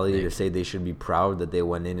mentality to say they should be proud that they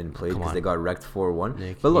went in and played because they got wrecked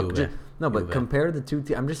 4-1. But look, compare the two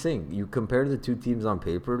teams. I'm just saying, you compare the two teams on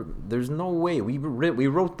paper. There's no way we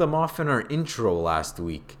wrote them off in our intro last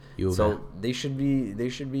week. So they should be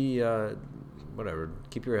whatever.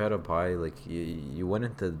 Keep your head up high. Like you went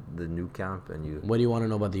into the new camp and you. What do you want to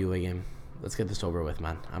know about the Juve game? Let's get this over with,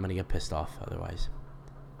 man. I'm gonna get pissed off otherwise.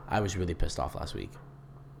 I was really pissed off last week,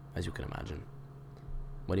 as you can imagine.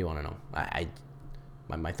 What do you want to know?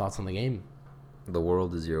 My thoughts on the game. The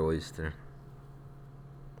world is your oyster.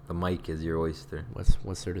 The mic is your oyster.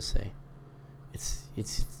 What's there to say?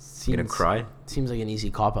 Seems, you gonna cry? It seems like an easy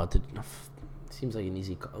cop out to. Seems like an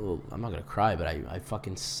easy. Well, I'm not gonna cry, but I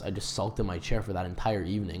just sulked in my chair for that entire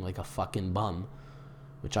evening like a fucking bum.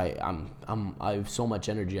 Which I have so much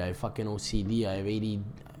energy. I have fucking OCD. I have ADD.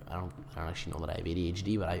 I don't actually know that I have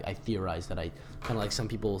ADHD, but I theorize that I kind of like some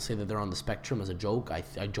people say that they're on the spectrum as a joke.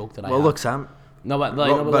 I joke that I. Well, look, Sam. No, but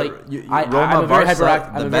I'm a very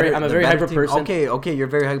hyperactive. I'm a very hyper person. Okay, you're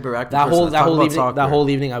very hyperactive. That whole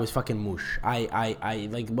evening, I was fucking moosh. I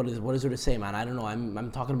like what is there to say, man? I don't know.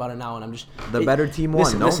 I'm talking about it now, and I'm just the better team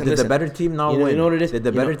won. Did the better team not win? You know what it is? Did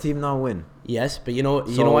the better team not win? Yes, but you know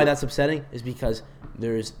why that's upsetting is because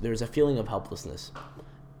there's a feeling of helplessness.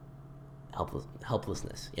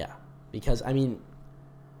 Helplessness, yeah. Because I mean,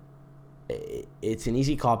 it's an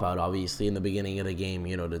easy cop out, obviously, in the beginning of the game,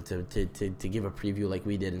 to give a preview like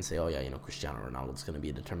we did and say, oh yeah, Cristiano Ronaldo's going to be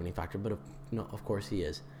a determining factor, but of course he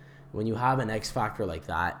is. When you have an X factor like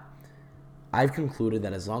that, I've concluded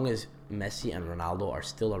that as long as Messi and Ronaldo are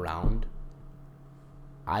still around,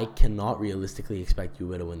 I cannot realistically expect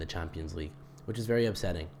Juve to win the Champions League, which is very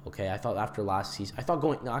upsetting. Okay, I thought after last season,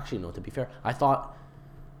 to be fair, I thought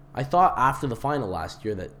after the final last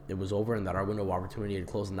year that it was over and that our window of opportunity had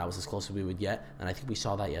closed and that was as close as we would get. And I think we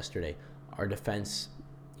saw that yesterday. Our defense,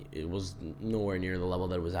 it was nowhere near the level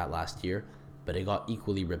that it was at last year, but it got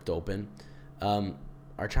equally ripped open.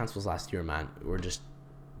 Our chance was last year, man. We're just...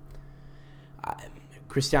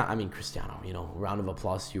 Cristiano, round of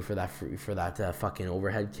applause to you for that fucking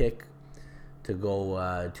overhead kick to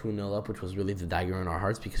go 2-0 up, which was really the dagger in our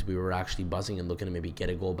hearts because we were actually buzzing and looking to maybe get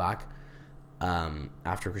a goal back.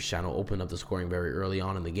 After Cristiano opened up the scoring very early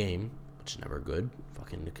on in the game, which is never good.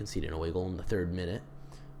 Fucking conceded an away goal in the 3rd minute.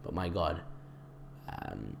 But my God,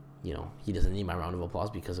 he doesn't need my round of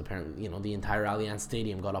applause because apparently, the entire Allianz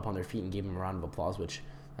Stadium got up on their feet and gave him a round of applause, which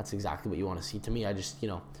that's exactly what you want to see to me. I just,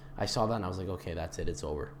 I saw that and I was like, okay, that's it. It's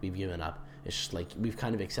over. We've given up. It's just like we've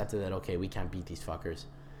kind of accepted that, okay, we can't beat these fuckers.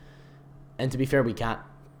 And to be fair, we can't.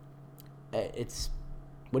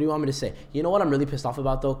 What do you want me to say? You know what I'm really pissed off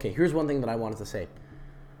about, though? Okay, here's one thing that I wanted to say.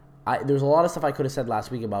 There's a lot of stuff I could have said last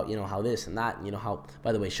week about, how this and that, how...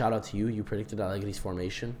 By the way, shout out to you. You predicted Allegri's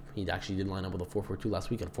formation. He actually did line up with a 4-4-2 last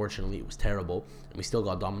week. Unfortunately, it was terrible, and we still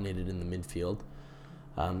got dominated in the midfield.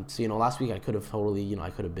 Last week I could have totally, I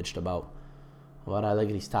could have bitched about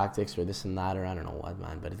Allegri's tactics or this and that or I don't know what,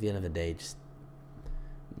 man. But at the end of the day, just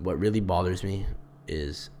what really bothers me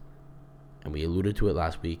is, and we alluded to it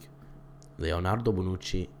last week, Leonardo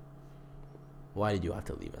Bonucci, why did you have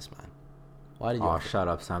to leave us, man? Why did you? Shut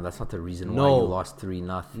up, Sam. That's not the reason why you lost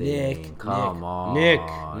 3-0. Nick, come on, Nick.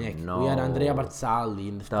 No. We had Andrea Barzagli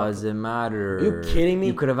in the Doesn't matter. Are you kidding me?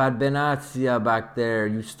 You could have had Benazia back there.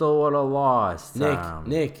 You still would have lost, Sam.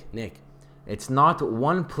 Nick. It's not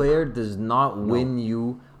one player does not win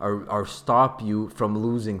you or stop you from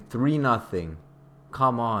losing 3-0.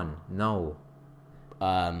 Come on, no.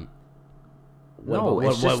 What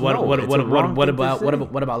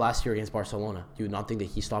about last year against Barcelona? Do you not think that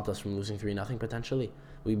he stopped us from losing 3-0 potentially?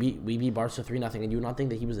 We beat Barca 3-0, and do you not think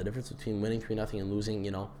that he was the difference between winning 3-0 and losing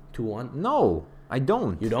 2-1? No, I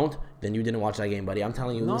don't. You don't? Then you didn't watch that game, buddy. I'm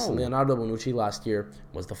telling you, listen, Leonardo Bonucci last year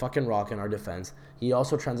was the fucking rock in our defense. He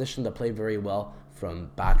also transitioned to play very well from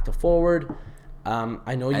back to forward.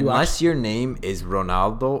 I know you Unless your name is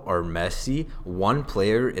Ronaldo or Messi, one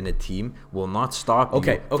player in a team will not stop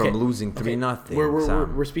you from losing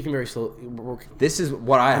 3-0. We're speaking very slow. This is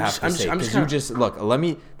what I have to say. Because you just look.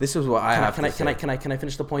 This is what I have to say. Can I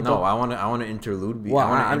finish the point? No, though? I want to interlude. Well,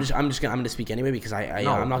 I'm gonna speak anyway because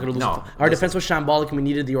I'm not gonna lose. Our defense was shambolic and we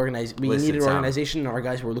needed organization. And our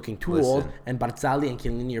guys were looking too old. And Barzagli and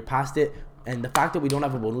Chiellini are past it. And the fact that we don't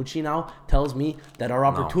have a Bonucci now tells me that our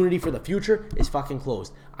opportunity for the future is fucking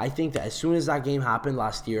closed. I think that as soon as that game happened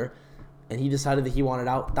last year and he decided that he wanted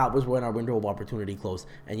out, that was when our window of opportunity closed.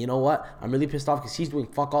 And you know what? I'm really pissed off because he's doing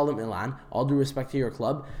fuck all at Milan. All due respect to your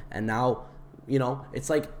club. And now, it's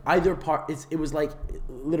like either part. It was like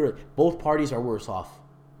literally both parties are worse off.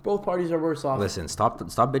 Both parties are worse off. Listen, stop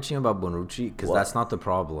bitching about Bonucci because that's not the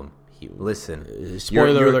problem. Listen,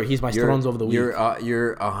 spoiler alert, he's my Stones of the week.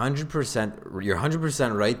 You're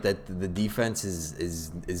 100% right that the defense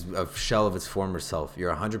is a shell of its former self.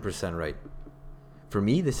 You're 100% right. For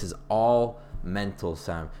me, this is all mental,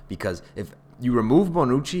 Sam, because if you remove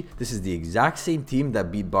Bonucci, this is the exact same team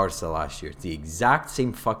that beat Barca last year. It's the exact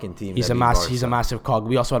same fucking team. He's a massive cog.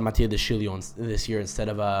 We also had Matteo De Sciglio this year instead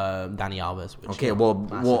of Dani Alves.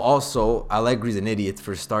 Also Allegri's an idiot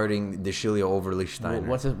for starting De Sciglio over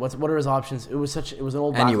Lichtsteiner. What are his options? It was an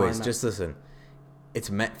old. Anyways, just listen.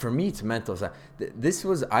 For me, it's mental. This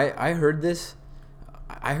was I heard this.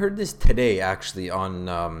 I heard this today actually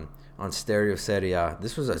on Stereo Serie A.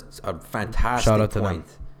 This was a fantastic Shout out point.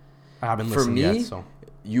 To them. I haven't listened yet, so.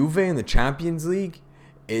 Juve in the Champions League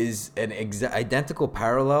is an identical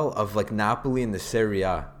parallel of like Napoli in the Serie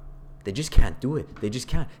A. They just can't do it. They just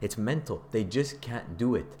can't. It's mental. They just can't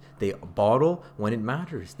do it. They bottle when it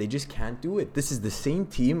matters. They just can't do it. This is the same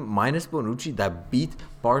team minus Bonucci that beat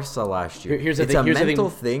Barca last year. It's a mental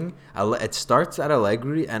thing. It starts at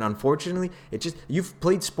Allegri, and unfortunately, you've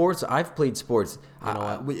played sports. I've played sports.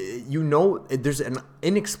 There's an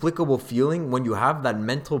inexplicable feeling when you have that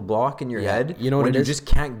mental block in your head. You know what when it you is? Just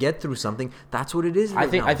can't get through something. That's what it is. I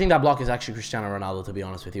think that block is actually Cristiano Ronaldo, to be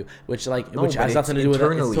honest with you. Which has nothing to do with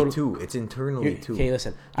it. It's internally too. Okay,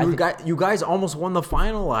 listen. You guys almost won the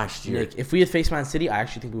final last year. Nick, if we had faced Man City, I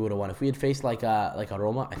actually think we would have won. If we had faced like a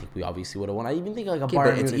Roma, I think we obviously would have won. I even think like a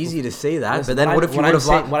Bayern. It's easy to say that, Listen, but then what if you would have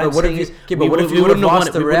lost? What if you would have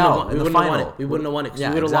lost to Real in the final? We wouldn't have won it. We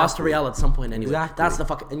would have lost to Real at some point anyway. That's the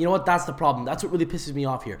fuck. And you know what? That's the problem. That's what really pisses me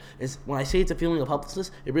off here. Is when I say it's a feeling of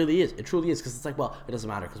helplessness, it really is. It truly is, because it's like, well, it doesn't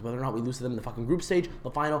matter, because whether or not we lose to them in the fucking group stage,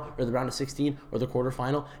 the final, or the round of 16, or the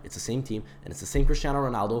quarterfinal, it's the same team, and it's the same Cristiano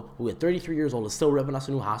Ronaldo, who at 33 years old is still ripping us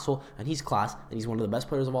a new hassle, and he's class, and he's one of the best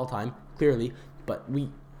players of all time, clearly. But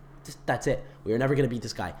that's it. We are never going to beat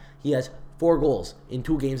this guy. He has 4 goals in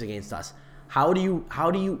 2 games against us. How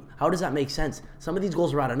does that make sense? Some of these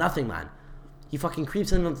goals are out of nothing, man. He fucking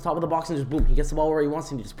creeps in on the top of the box and just boom. He gets the ball where he wants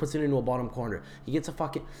and he just puts it into a bottom corner. He gets a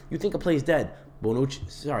fucking... You think a play's dead. Bonucci...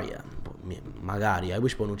 Sorry, yeah. Magari. I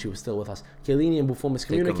wish Bonucci was still with us. Chiellini and Buffon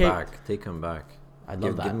miscommunicate. Take him back. I'd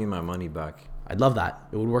love that. Give me my money back. I'd love that.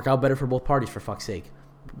 It would work out better for both parties, for fuck's sake.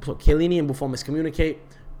 So Chiellini and Buffon miscommunicate.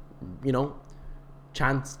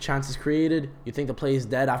 Chances created. You think the play is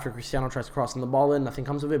dead after Cristiano tries crossing the ball in. Nothing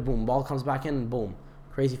comes of it. Boom. Ball comes back in and boom.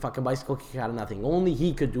 Crazy fucking bicycle kick out of nothing. Only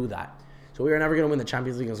he could do that. So we are never going to win the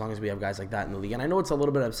Champions League as long as we have guys like that in the league. And I know it's a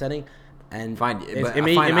little bit upsetting. And it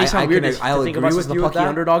may sound weird to think of us as the plucky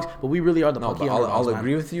underdogs, but we really are the plucky underdogs. I'll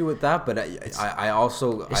agree with you with that, but I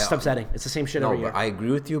also... It's just upsetting. It's the same shit every year. I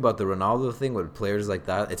agree with you about the Ronaldo thing with players like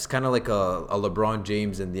that. It's kind of like a LeBron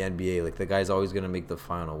James in the NBA. Like, the guy's always going to make the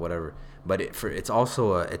final, whatever. But it's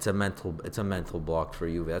also a mental block for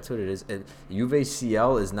Juve. That's what it is. Juve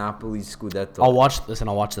CL is Napoli's Scudetto.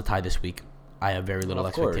 I'll watch the tie this week. I have very little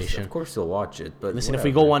expectation. Of course you'll watch it. But listen, if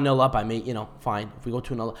we go 1-0 up, I may, fine. If we go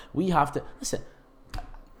 2-0 up, we have to... Listen,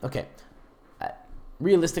 okay.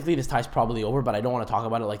 Realistically, this tie's probably over, but I don't want to talk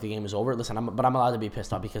about it like the game is over. Listen, I'm allowed to be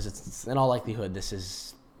pissed off because it's in all likelihood, this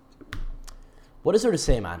is... What is there to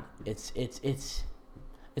say, man? It's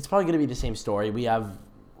probably going to be the same story. We have...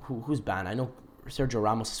 Who's banned? I know Sergio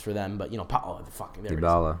Ramos is for them, but, Dybala.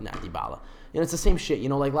 Dybala. It's the same shit.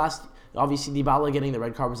 Like last... Obviously, Dybala getting the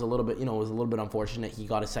red card was a little bit, unfortunate. He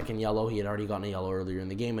got a second yellow. He had already gotten a yellow earlier in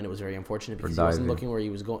the game, and it was very unfortunate because he wasn't looking where he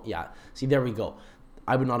was going. Yeah. See, there we go.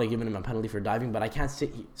 I would not have given him a penalty for diving, but I can't say.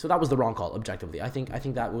 So that was the wrong call, objectively. I think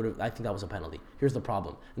that was a penalty. Here's the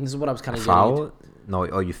problem, and this is what I was kind of getting into.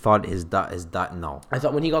 No, you thought his that no. I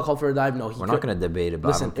thought when he got called for a dive, no. We're not going to debate about.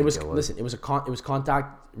 Listen, it was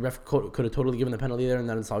contact. Ref could have totally given the penalty there, and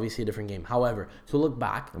then it's obviously a different game. However, to look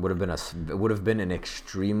back, it would have been an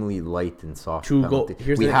extremely light and soft penalty.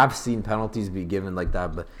 We have seen penalties be given like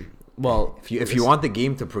that, but Well, if you want the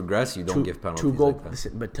game to progress, you don't give penalties like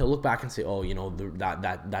that. But to look back and say, oh,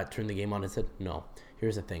 that turned the game on its head. No,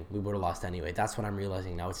 here's the thing: we would have lost anyway. That's what I'm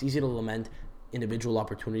realizing now. It's easy to lament individual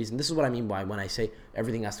opportunities, and this is what I mean by when I say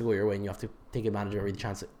everything has to go your way, and you have to take advantage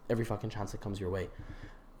of every fucking chance that comes your way.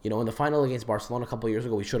 In the final against Barcelona a couple of years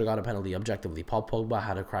ago, we should have got a penalty objectively. Paul Pogba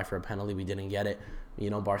had to cry for a penalty. We didn't get it.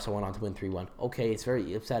 Barca went on to win 3-1. Okay, it's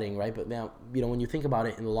very upsetting, right? But now, when you think about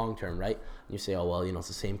it in the long term, right? You say, oh, well, it's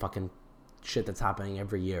the same fucking shit that's happening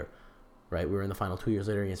every year, right? We were in the final 2 years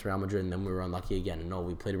later against Real Madrid, and then we were unlucky again. And no,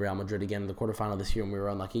 we played Real Madrid again in the quarterfinal this year, and we were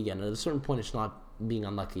unlucky again. And at a certain point, it's not being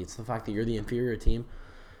unlucky. It's the fact that you're the inferior team,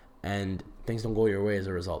 and things don't go your way as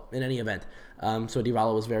a result. In any event, so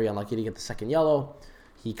Dybala was very unlucky to get the second yellow.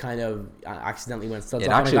 He kind of accidentally went studs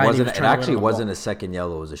It up actually on a guy wasn't. and It actually wasn't a second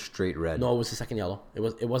yellow. It was a straight red. No, it was a second yellow.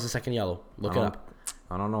 It was a second yellow. Look it up.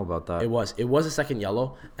 I don't know about that. It was a second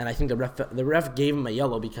yellow, and I think the ref gave him a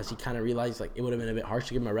yellow because he kind of realized like it would have been a bit harsh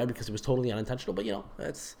to give him a red because it was totally unintentional. But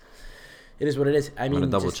it is what it is. I mean, I'm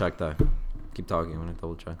gonna double check that. Keep talking. I'm gonna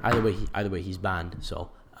double check. Either way, he's banned.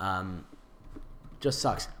 So, just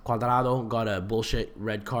sucks. Cuadrado got a bullshit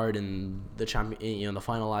red card in the the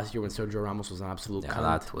final last year when Sergio Ramos was an absolute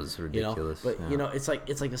cunt. That was ridiculous. But it's like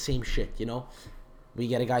the same shit. We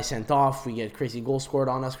get a guy sent off. We get crazy goal scored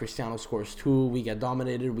on us. Cristiano scores 2. We get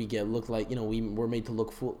dominated. We get looked like we're made to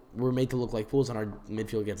look we're made to look like fools, and our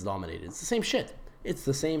midfield gets dominated. It's the same shit. It's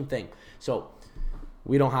the same thing. So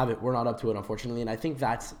we don't have it. We're not up to it, unfortunately. And I think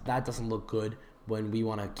that doesn't look good when we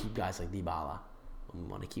want to keep guys like Dybala. We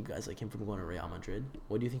want to keep guys like him from going to Real Madrid.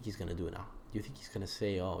 What do you think he's going to do now? Do you think he's going to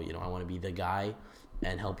say, oh, I want to be the guy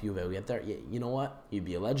and help Juve get there? Yeah, you know what? He'd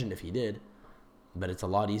be a legend if he did. But it's a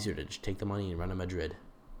lot easier to just take the money and run to Madrid.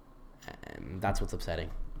 And that's what's upsetting.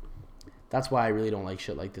 That's why I really don't like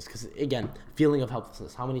shit like this. Because, again, feeling of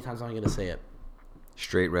helplessness. How many times am I going to say it?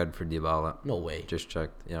 Straight red for Dybala. No way. Just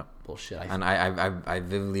checked. Yeah. Bullshit. I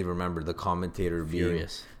vividly remember the commentator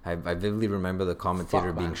furious. I vividly remember the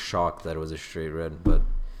commentator being shocked that it was a straight red. But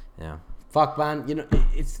yeah. Fuck, man.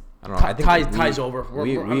 It's. I don't know. I think ties over.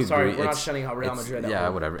 I'm sorry. We're not shutting out Real Madrid. Yeah,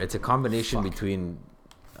 whatever. It's a combination between,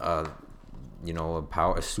 a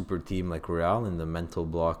super team like Real and the mental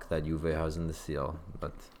block that Juve has in the CL.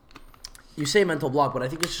 But you say mental block, but I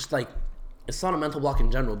think it's just like. It's not a mental block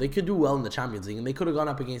in general. They could do well in the Champions League, and they could have gone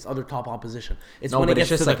up against other top opposition. It's when it gets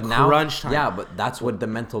to the crunch time. Yeah, but that's what the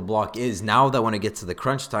mental block is. Now that when it gets to the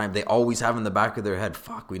crunch time, they always have in the back of their head,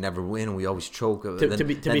 "Fuck, we never win. We always choke." To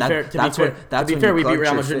be fair, we beat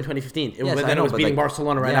Real Madrid in 2015. Then it was beating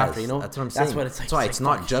Barcelona right after. That's what I'm saying. That's what it's like. That's why it's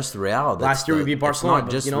not just Real. Last year we beat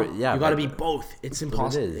Barcelona. You got to beat both. It's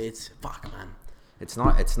impossible. It's fuck, man. It's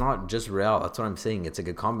not just Real. That's what I'm saying. It's like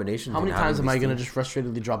a combination. How many times am I going to just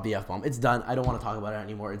frustratedly drop the F-bomb? It's done. I don't want to talk about it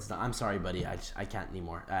anymore. It's done. I'm sorry, buddy. I can't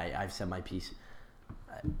anymore. I've said my piece.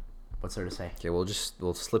 What's there to say? Okay,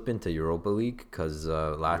 we'll slip into Europa League because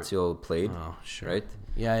Lazio played. Oh, sure. Right?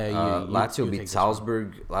 Yeah. Lazio beat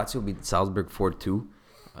Salzburg. Lazio beat Salzburg 4-2.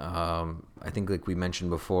 I think like we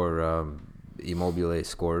mentioned before, Immobile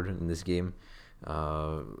scored in this game.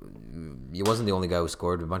 He wasn't the only guy who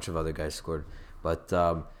scored. A bunch of other guys scored. But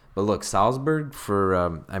look, Salzburg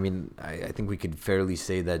I think we could fairly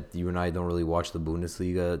say that you and I don't really watch the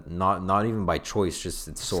Bundesliga, not even by choice, just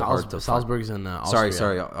it's so hard to. Salzburg's in Austria.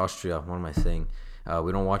 Sorry, Austria. What am I saying?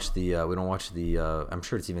 We don't watch the. I'm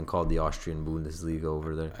sure it's even called the Austrian Bundesliga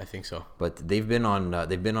over there. I think so. But they've been on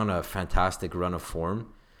a fantastic run of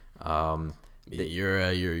form.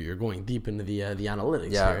 You're going deep into the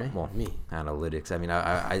analytics. Yeah, here, eh? Well, analytics. I mean,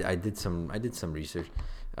 I did some research.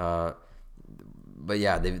 But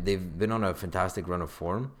yeah, they've been on a fantastic run of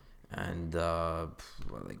form, and Lazio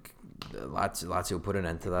put an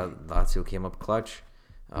end to that. Lazio came up clutch.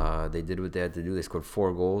 They did what they had to do. They scored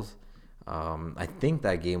 4 goals. I think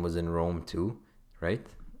that game was in Rome too, right?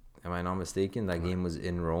 Am I not mistaken? That game was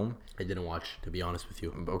in Rome. I didn't watch, to be honest with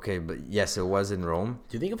you. Okay, but yes, it was in Rome.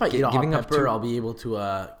 Do you think if I eat a hot pepper, I'll be able to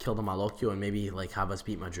kill the Malocchio and maybe have us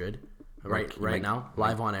beat Madrid right now,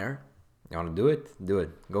 live on air? You want to do it? Do it.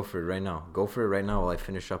 Go for it right now. Go for it right now while I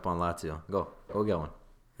finish up on Lazio. Go get one.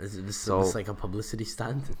 This like a publicity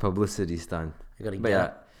stunt? Publicity stunt. I gotta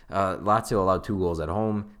get Lazio allowed 2 goals at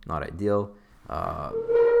home. Not ideal.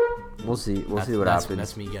 We'll see. We'll see what happens.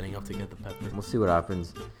 That's me getting up to get the pepper. We'll see what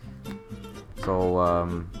happens. So,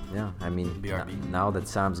 yeah, I mean, now that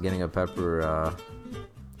Sam's getting a pepper,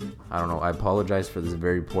 I don't know. I apologize for this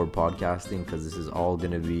very poor podcasting because this is all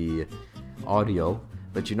going to be audio.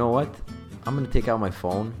 But you know what? I'm going to take out my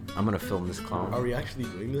phone. I'm going to film this clown. Are we actually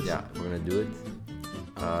doing this? Yeah, we're going to do it.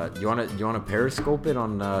 Do you want to periscope it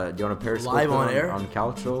on do you want to periscope live it on air on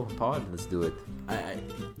Calcio Pod? Let's do it.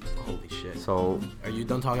 Holy shit. So, are you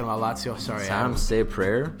done talking about Lazio? Sorry. Sam, say a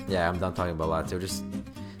prayer. Yeah, I'm done talking about Lazio.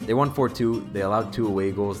 They won 4-2. They allowed 2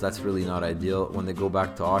 away goals. That's really not ideal. When they go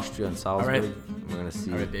back to Austria and Salzburg, we're going to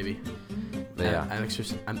see. All right, baby. But yeah.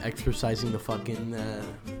 I'm exercising the fucking the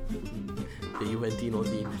Juventino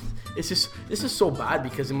demon. This is so bad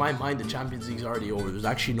because in my mind the Champions League's already over. There's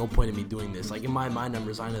actually no point in me doing this. Like in my mind, I'm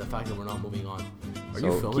resigned to the fact that we're not moving on. Are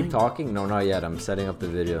you filming? Keep talking. No, not yet. I'm setting up the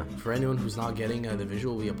video. For anyone who's not getting the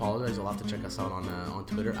visual, we apologize. You'll have to check us out on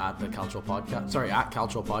Twitter at the Calcio Podcast. Sorry, at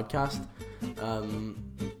Calcio Podcast.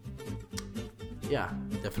 Yeah,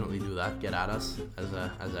 definitely do that. Get at us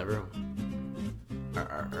as ever.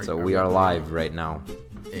 So we are live right now.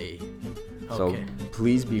 Hey. So Okay.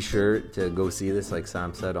 please be sure to go see this, like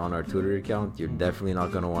Sam said, on our Twitter account. You're definitely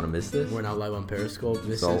not going to want to miss this. We're now live on Periscope.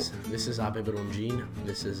 This is Ape Brongin.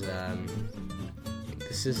 This is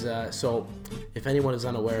so if anyone is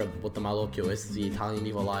unaware of what the Malocchio is, it's the Italian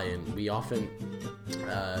evil eye, and we often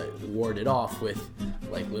ward it off with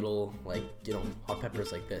like little hot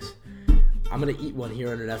peppers like this. I'm gonna eat one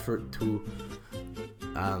here in an effort to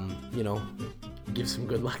give some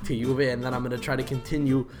good luck to Juve, and then I'm gonna try to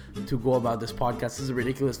continue to go about this podcast. This is a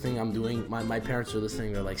ridiculous thing I'm doing. My parents are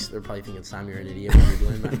listening. They're probably thinking, Sam, you're an idiot. What are you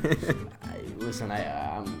doing,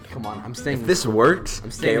 man? Come on. I'm staying. If this works,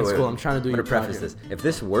 I'm staying in school. I'm trying to do your preface this. If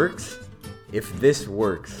this works,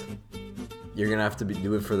 you're gonna have to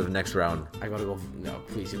do it for the next round. I gotta go. No,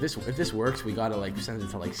 please. If this works, we gotta send it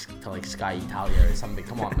to Sky Italia or something.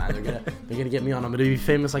 Come on, man. They're gonna get me on. I'm gonna be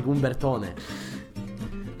famous like Umbertone.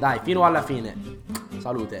 Dai, fino alla fine.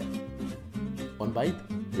 Salute. One bite?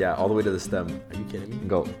 Yeah, all the way to the stem. Are you kidding me?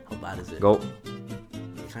 Go. How bad is it? Go.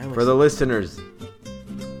 For the listeners.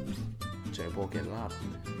 C'è un po' che là.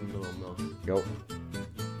 No. Go.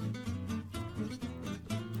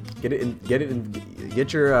 Get it in.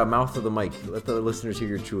 Get your mouth to the mic. Let the listeners hear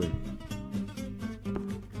your chewing.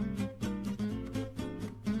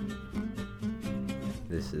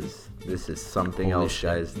 This is something Holy else, shit.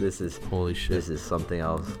 guys. Holy shit. This is something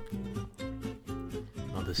else.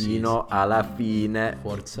 Oh, the seeds. Fino alla fine.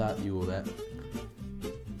 Forza Juve.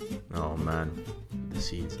 Oh man. The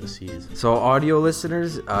seeds. So audio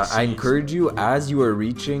listeners, I encourage you, as you are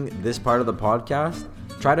reaching this part of the podcast,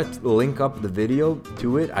 try to link up the video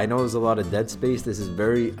to it. I know there's a lot of dead space. This is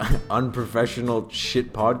very unprofessional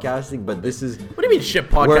shit podcasting, but this is... What do you mean shit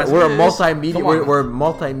podcasting? We're a multimedia. We're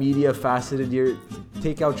multimedia faceted here.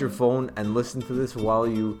 Take out your phone and listen to this while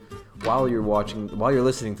you're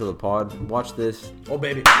listening to the pod. Watch this. Oh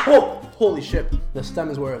baby. Oh, holy shit. The stem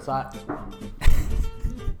is where it's at.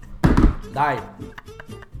 Die.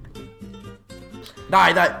 Oh,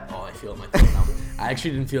 I feel it in my throat now. I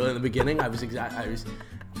actually didn't feel it in the beginning. Oh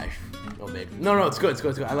baby. No, it's good.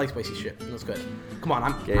 I like spicy shit. It's good. Come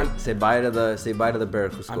on, say bye to the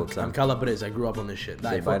Periscope. I'm Calabrese. I grew up on this shit.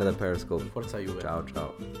 Say bye to the Periscope. Forza Juve.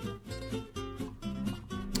 Ciao.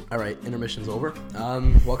 All right, intermission's over.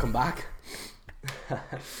 Welcome back.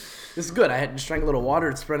 This is good. I had just drank a little water.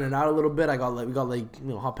 It's spreading it out a little bit. We got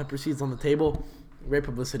hot pepper seeds on the table. Great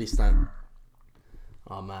publicity stunt.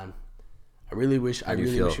 Oh man, I really wish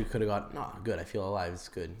we could have got. No, good. I feel alive. It's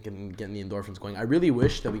good. Getting the endorphins going. I really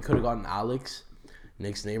wish that we could have gotten Alex,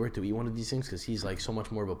 Nick's neighbor, to eat one of these things because he's like so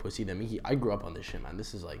much more of a pussy than me. I grew up on this shit, man.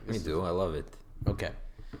 This is like. Me too. I love it. Okay.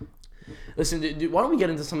 Listen, dude, why don't we get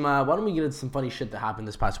into some funny shit that happened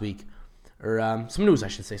this past week, or some news, I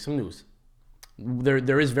should say, some news.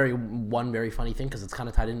 There is one very funny thing because it's kind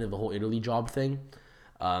of tied into the whole Italy job thing.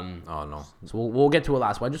 Oh no. So we'll get to it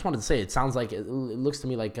last. But I just wanted to say it sounds like it looks to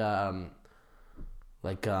me like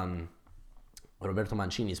Roberto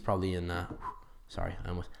Mancini is probably in. Sorry, I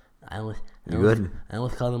almost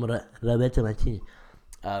called him Roberto Mancini.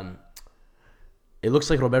 It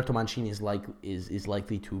looks like Roberto Mancini is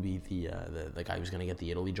likely to be the guy who's going to get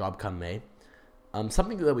the Italy job come May.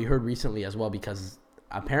 Something that we heard recently as well, because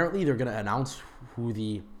apparently they're going to announce who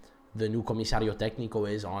the new Commissario Tecnico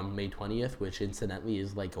is on May 20th, which incidentally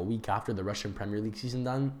is like a week after the Russian Premier League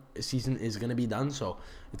season is going to be done. So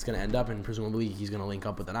it's going to end up, and presumably he's going to link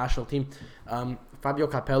up with the national team. Fabio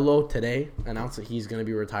Capello today announced that he's going to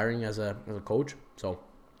be retiring as a coach. So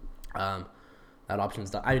that option's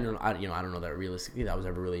done. I don't know that realistically that was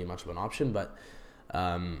ever really much of an option, but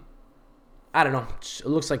I don't know. It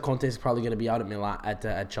looks like Conte is probably going to be out at Milan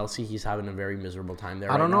at Chelsea. He's having a very miserable time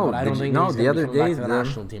there. I don't know. But I don't think he's going to be coming back to the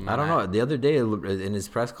national team. I don't know. The other day in his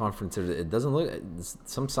press conference, it doesn't look.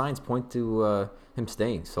 Some signs point to him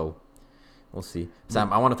staying. So we'll see.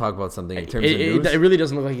 Sam, I want to talk about something in terms of news. It really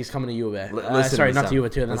doesn't look like he's coming to Juve. Sorry, not to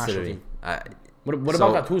Juve, to the national team. What So-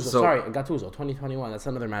 about Gattuso? so- Sorry, Gattuso, 2021. That's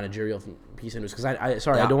another managerial piece of news. Because I Yeah. I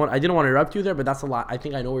didn't want to interrupt you there, but that's a lot. I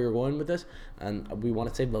think I know where you're going with this, and we want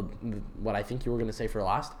to save what I think you were going to say for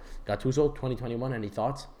last. Gattuso, 2021. Any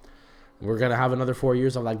thoughts? We're gonna have another 4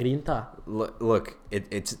 years of La Grinta. Look,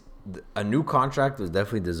 it's a new contract was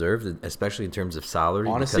definitely deserved, especially in terms of salary,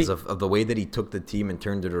 Honestly- because of the way that he took the team and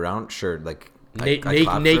turned it around. Sure, like I clap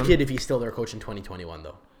for him. Naked if he's still their coach in 2021,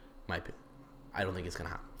 though. My opinion. I don't think it's gonna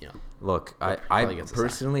happen. You know. Look, Probably I gets a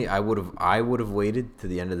personally, I would have waited to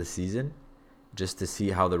the end of the season, just to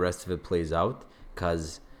see how the rest of it plays out,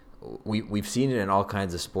 because we've seen it in all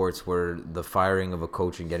kinds of sports where the firing of a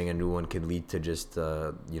coach and getting a new one can lead to just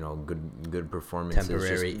good performances.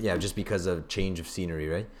 Temporary. Just because of change of scenery,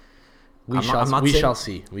 right? We I'm not- shall I'm not we saying- shall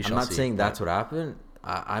see. We I'm shall not see. saying that's what happened.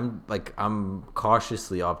 I'm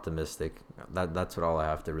cautiously optimistic. That's what all I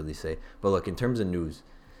have to really say. But look, in terms of news.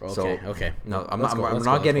 Okay. No, I'm Let's go, not let's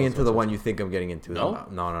not go, getting let's into go, the let's one you think I'm getting into. No?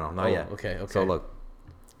 Not Oh, yet. okay. So look.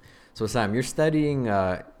 So Sam, you're studying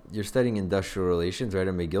industrial relations, right,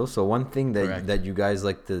 at McGill. So one thing Correct. that you guys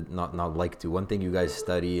like to one thing you guys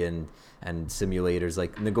study and simulators,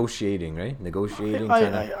 like negotiating, right? Negotiating.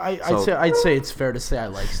 I'd say it's fair to say I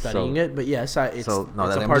like studying it, but yes, it's So no,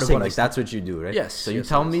 it's that, a I'm part just of saying, what I like, that's what you do, right? Yes, So you yes,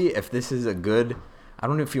 tell it is. me if this is a good, I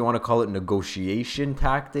don't know if you want to call it negotiation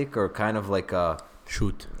tactic or kind of like a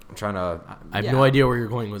shoot. I'm trying to. I have no idea where you're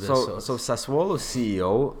going with this. So Sassuolo's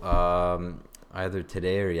CEO, either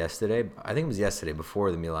today or yesterday, I think it was yesterday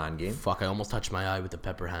before the Milan game. Fuck! I almost touched my eye with the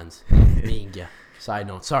pepper hands. Minchia. Side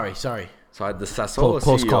note. Sorry. So I had the Sassuolo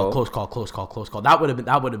Close CEO. call. That would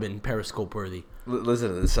have been Periscope worthy.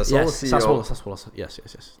 Listen, the Sassuolo Yes, CEO. Sassuolo. Yes.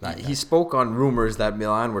 He spoke on rumors that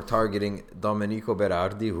Milan were targeting Domenico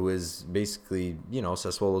Berardi, who is basically,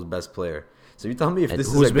 Sassuolo's best player. So you tell me if this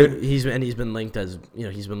is a good. He's been linked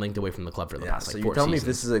he's been linked away from the club for the past So like you 4 tell me if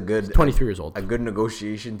seasons. this is a good. He's 23 years old. A good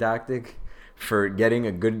negotiation tactic for getting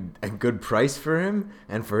a good price for him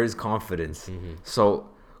and for his confidence. Mm-hmm. So,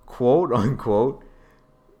 quote unquote,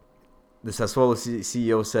 the Sassuolo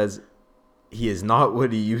CEO says he is not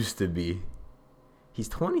what he used to be. He's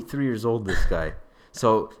 23 years old, this guy.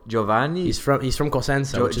 So Giovanni He's from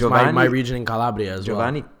Cosenza, which is Giovanni- my region in Calabria as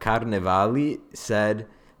Giovanni Carnevali said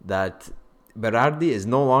that Berardi is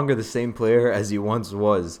no longer the same player as he once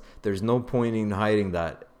was. There's no point in hiding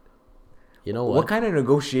that. You know What kind of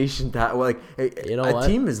negotiation a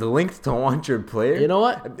team is linked to want your player? You know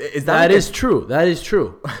what? Is That that is true. That is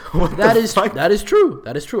true. What That the is fuck? that is true.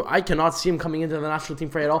 That is true. I cannot see him coming into the national team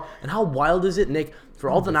fray at all. And how wild is it, Nick? For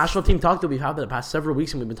all the national team talk that we've had for the past several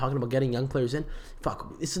weeks, and we've been talking about getting young players in.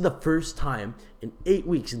 Fuck, this is the first time in 8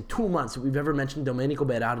 weeks, in 2 months, that we've ever mentioned Domenico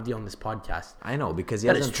Berardi on this podcast. I know, because he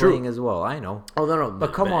That hasn't is true. playing as well. I know. Oh no,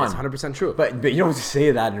 But come on. it's 100% true. But you don't say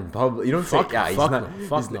that in public. You don't Fuck say, yeah, he's fuck not. no,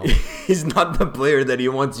 fuck he's, no. he's not the player that he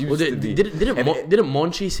once used to be. Didn't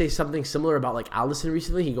Monchi say something similar about like Allison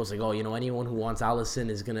recently? He goes like, oh, anyone who wants Allison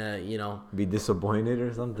is gonna, be disappointed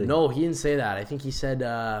or something? No, he didn't say that. I think he said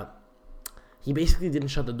he basically didn't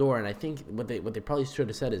shut the door. And I think what they probably should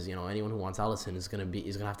have said is, anyone who wants Allison is gonna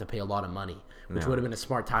have to pay a lot of money, which would have been a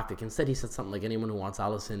smart tactic. Instead, he said something like, anyone who wants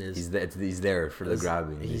Allison is He's there for the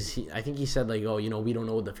grabbing. I think he said like, oh, we don't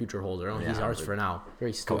know what the future holds. He's ours for now.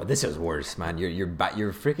 Very Come stupid. on, this is worse, man. You're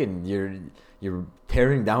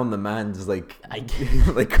tearing down the man's like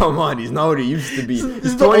come on, he's not what he used to be.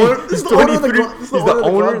 He's the owner- He's he's the owner of the 23. club. He's the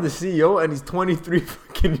owner, the CEO, and he's 23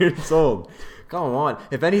 fucking years old. Come on.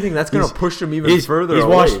 If anything, that's gonna push him even further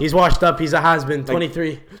away. He's washed up. He's a has-been.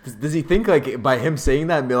 23. Does he think like by him saying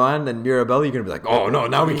that, Milan and Mirabelli are gonna be like, oh no,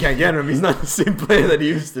 now we can't get him. He's not the same player that he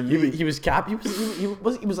used to be. He was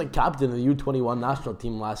like captain of the U21 national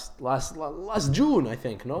team last June, I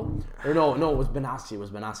think. No, it was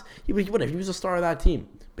Benassi. He was a star of that team,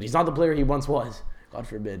 but he's not the player he once was. God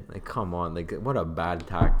forbid. Like, come on, like what a bad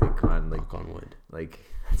tactic, man. Like, Knock on wood. like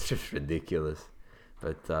it's just ridiculous.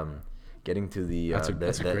 But getting to the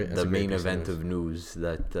main piece of event news. of news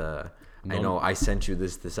that I know I sent you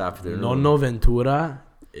this afternoon. Nonno Ventura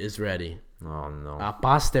is ready. Oh no. La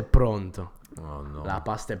pasta è pronto. Oh no. La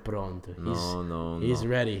pasta è pronto. No. He's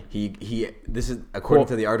ready. He. This is according Quote.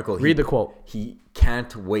 to the article. Read the quote. He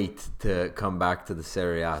can't wait to come back to the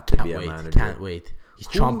Serie A to be a manager. Can't wait. He's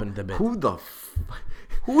chomping at the bit. Who the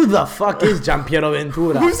Who the fuck is Giampiero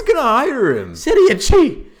Ventura? Who's gonna hire him? Serie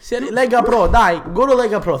C. Lega Pro. Go to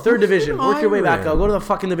Lega Pro. Third division. Work your way back hire up. Go to the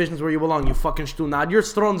fucking divisions where you belong, you fucking stunad. You're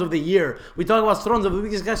Strons of the year. We talk about Strons of the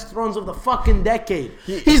week. This guy's Strons of the fucking decade.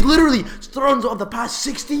 He's literally Strons of the past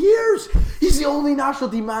 60 years. He's the only national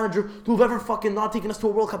team manager who've ever fucking not taken us to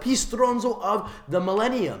a World Cup. He's Stronzo of the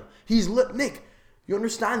millennium. Nick, you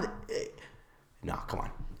understand? Nah, come on.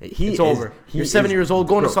 It's over. You're 7 years old,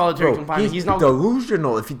 going to solitary confinement. He's not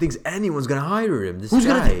delusional if he thinks anyone's gonna hire him. Who's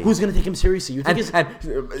gonna take him seriously? You think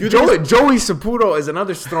Joey Saputo is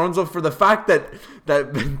another Stronzo for the fact that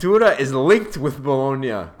Ventura is linked with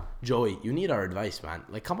Bologna. Joey, you need our advice, man.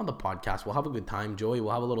 Like, come on the podcast. We'll have a good time, Joey.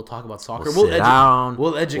 We'll have a little talk about soccer. We'll sit down.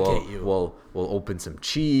 We'll educate you. We'll open some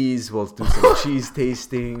cheese. We'll do some cheese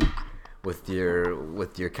tasting with your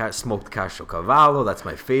smoked Caciocavallo. That's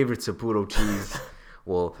my favorite Saputo cheese.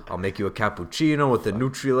 I'll make you a cappuccino with the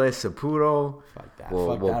Nutrile Saputo. Fuck that.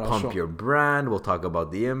 We'll pump your brand. We'll talk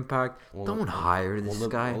about the impact. Don't hire this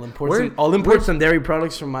guy. I'll import some dairy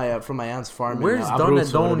products from my aunt's farm. Where's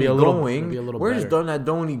Donadoni going? Where's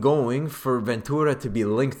Donadoni going for Ventura to be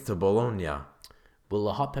linked to Bologna? Will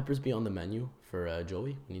the hot peppers be on the menu for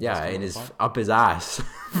Joey? Yeah, and up his ass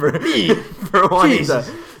for wanting to.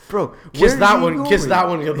 Bro, kiss that one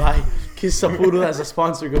goodbye. Kiss Saputo as a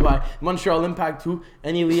sponsor goodbye. Montreal Impact too.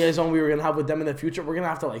 Any liaison we were gonna have with them in the future, we're gonna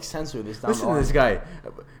have to like censor this down. Listen to this guy.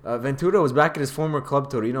 Ventura was back at his former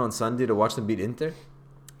club Torino on Sunday to watch them beat Inter.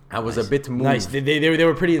 I was a bit moved. Nice. They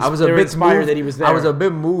were pretty. I was a bit inspired that he was there. I was a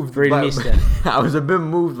bit moved. I was a bit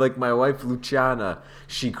moved, like my wife Luciana.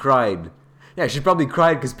 She cried. Yeah, she probably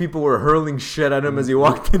cried because people were hurling shit at him as he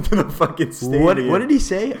walked into the fucking stadium. What did he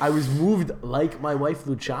say? I was moved like my wife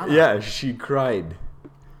Luciana. Yeah, she cried.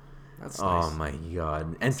 That's nice. Oh my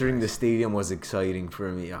god. Entering the stadium was exciting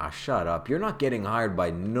for me. Shut up. You're not getting hired by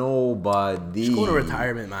nobody. Just go to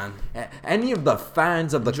retirement, man. Any of the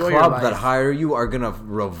fans of the club that hire you are going to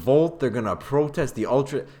revolt. They're going to protest the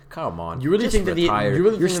ultra. Come on. You really think retire.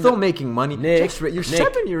 You're still making money. Nick, you're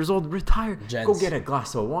 7 years old. Retire. Gents. Go get a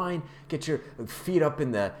glass of wine. Get your feet up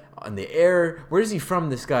in the air. Where is he from,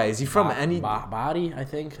 this guy? Is he from Bari, I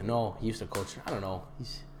think? No, he used to coach. I don't know.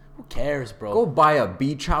 Who cares, bro? Go buy a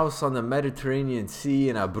beach house on the Mediterranean Sea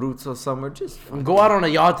in Abruzzo somewhere. Just go out on a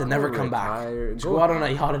yacht and never come back. Go out on a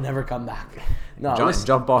yacht and never come back. No,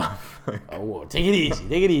 jump off. Take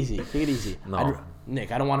it easy. No.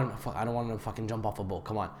 Nick, I don't want him to fucking jump off a boat.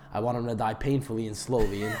 Come on. I want him to die painfully and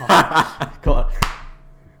slowly.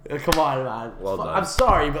 Come on, man. Well done. I'm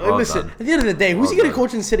sorry, but listen, at the end of the day, who's he going to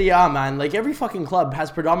coach in Serie A, man? Like, every fucking club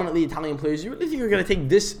has predominantly Italian players. You really think you're going to take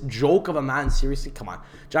this joke of a man seriously? Come on.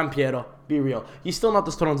 Giampiero, be real. He's still not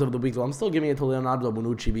the Stronzo of the week, though. I'm still giving it to Leonardo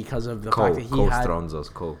Bonucci because of the fact that he had...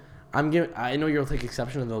 Stronzos, cool. I know you'll take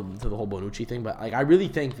exception to the whole Bonucci thing, but like I really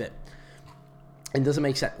think that it doesn't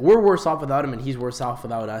make sense. We're worse off without him, and he's worse off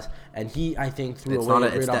without us. And he, I think, threw away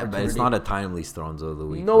a great opportunity. It's not a timely Stronzo of the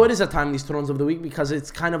week. No, it is a timely Stronzo of the week because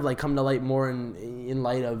it's kind of like come to light more in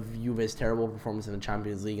light of Juve's terrible performance in the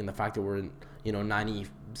Champions League and the fact that we're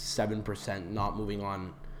 97% not moving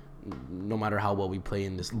on, no matter how well we play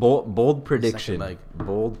in this. Bold prediction.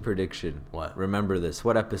 Bold prediction. What? Remember this.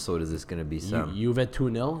 What episode is this going to be, Sam? Juve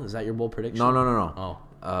 2-0. Is that your bold prediction? No.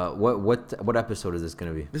 Oh. What episode is this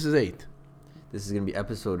going to be? This is 8. This is going to be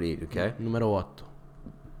episode 8, okay? Numero 8.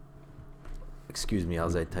 Excuse me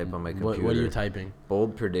as I type on my computer. What are you typing?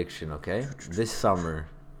 Bold prediction, okay? This summer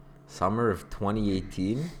of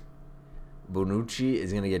 2018, Bonucci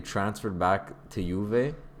is going to get transferred back to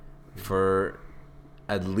Juve for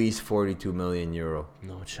at least 42 million euro.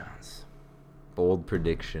 No chance. Bold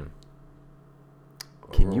prediction.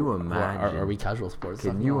 Can you imagine? Are we casual sports?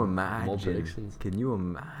 Can you imagine? Bold predictions. Can you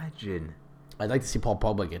imagine? I'd like to see Paul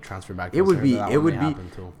Pogba get transferred back to It would be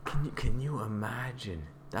Can you imagine?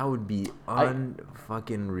 That would be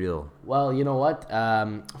unfucking real. Well, you know what?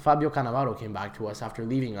 Fabio Cannavaro came back to us after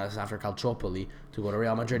leaving us after Calciopoli to go to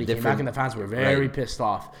Real Madrid. He came back and the fans were very pissed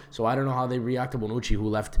off. So I don't know how they react to Bonucci, who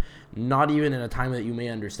left not even in a time that you may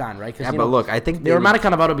understand, right? Yeah, but look, I think they were mad at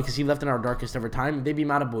Cannavaro because he left in our darkest ever time. They'd be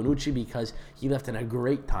mad at Bonucci because he left in a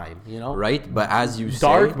great time, Right, but as you say...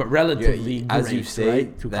 Dark, but relatively great, as you say,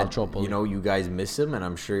 right, to that, Calciopoli. You guys miss him, and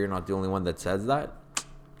I'm sure you're not the only one that says that.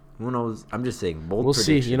 Who knows? I'm just saying. Bold we'll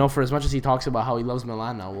prediction. See. For as much as he talks about how he loves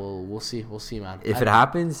Milan now, we'll see. We'll see, man. If it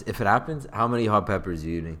happens, how many hot peppers are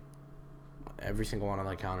you eating? Every single one on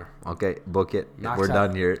that counter. Okay, book it. We're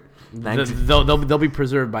done here. Thanks. They'll be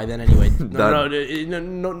preserved by then anyway.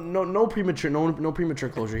 No premature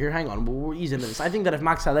closure here. Hang on, we'll ease into this. I think that if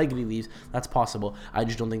Max Allegri leaves, that's possible. I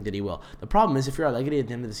just don't think that he will. The problem is if you're Allegri at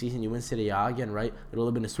the end of the season, you win Serie A again, right? It'll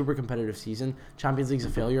have been a super competitive season. Champions League's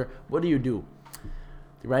a failure. What do?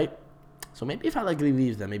 Right? So maybe if Allegri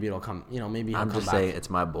leaves, then maybe it'll come. Maybe he'll come back. I'm just saying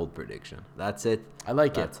it's my bold prediction. That's it. I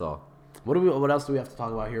like it. That's all. What else do we have to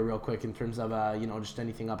talk about here real quick in terms of, just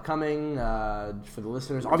anything upcoming for the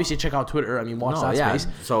listeners? Obviously, check out Twitter. I mean, watch that space.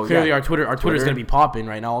 So clearly, our Twitter's going to be popping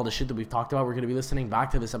right now. All the shit that we've talked about, we're going to be listening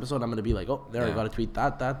back to this episode. I'm going to be like, oh, there, I got to tweet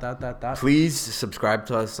that. Please subscribe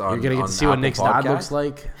to us on You're going to get to see what Nick's dad looks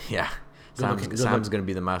like. Yeah. Sam's going to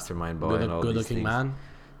be the mastermind behind all these things. Good-looking man.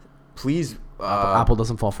 Please. Apple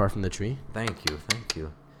doesn't fall far from the tree. Thank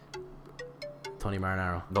you. Tony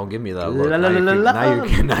Marinaro. Don't give me that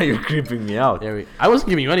look. Now you're creeping me out. I wasn't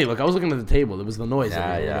giving you any look. I was looking at the table. It was the noise.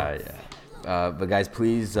 Yeah. But guys,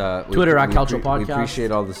 please Twitter at Calcio Podcast. We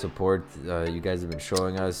appreciate all the support you guys have been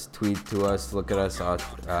showing us. Tweet to us. Look at us at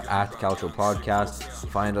Calcio Podcast.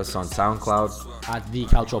 Find us on SoundCloud at the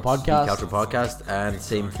Calcio Podcast. And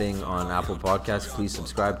same thing on Apple Podcasts. Please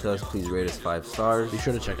subscribe to us. Please rate us 5 stars. Be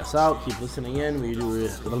sure to check us out. Keep listening in. We do.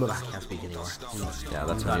 I can't speak anymore. Yeah,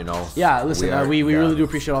 that's when you know. Yeah, listen. We really do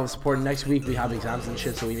appreciate all the support. Next week we have exams and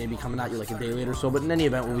shit, so we may be coming at you like a day later or so. But in any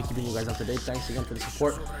event, we'll be keeping you guys up to date. Thanks again for the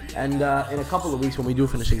support. And in a couple of weeks when we do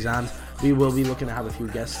finish exams, we will be looking to have a few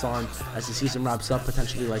guests on as the season wraps up,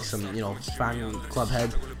 potentially like some fan club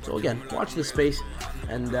heads. So again, watch this space,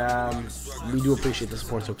 and we do appreciate the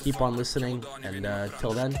support, so keep on listening. And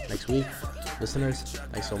till then, next week, listeners,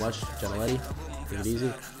 thanks so much. Giannoletti, take it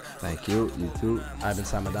easy. Thank you too. I've been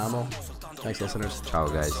Sam Adamo. Thanks, listeners. Ciao,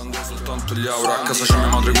 guys. Soltanto gli euro, a casa c'è mia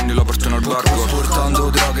madre, quindi la porto nel barco. Portando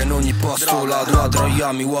droga in ogni posto, la tua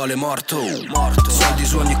troia mi vuole morto. Soldi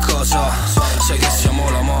su ogni cosa, sai che siamo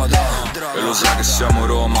la moda. E lo sai che siamo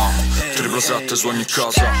Roma, 777 su ogni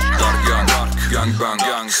casa. Dark gang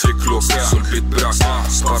bang, sick look, sul beat brack.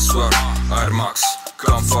 Sparsware, Air Max,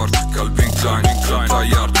 Comfort, Calvin Klein,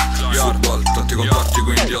 Tryhard, football, tanti contatti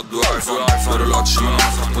quindi ho 2 iPhone. L'orologio me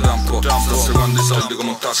l'hanno troppo tempo, sto seguendo i soldi come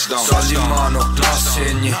un touchdown. Soldi in mano,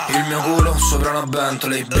 assegni, il mio culo sopra una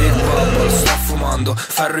Bentley. Big Bubble, sto fumando,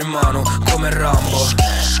 ferro in mano come Rambo.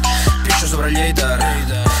 Piscio sopra gli hater,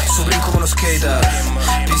 Supreme come uno skater.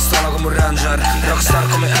 Pistola come un ranger, rockstar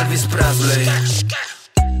come Elvis Presley.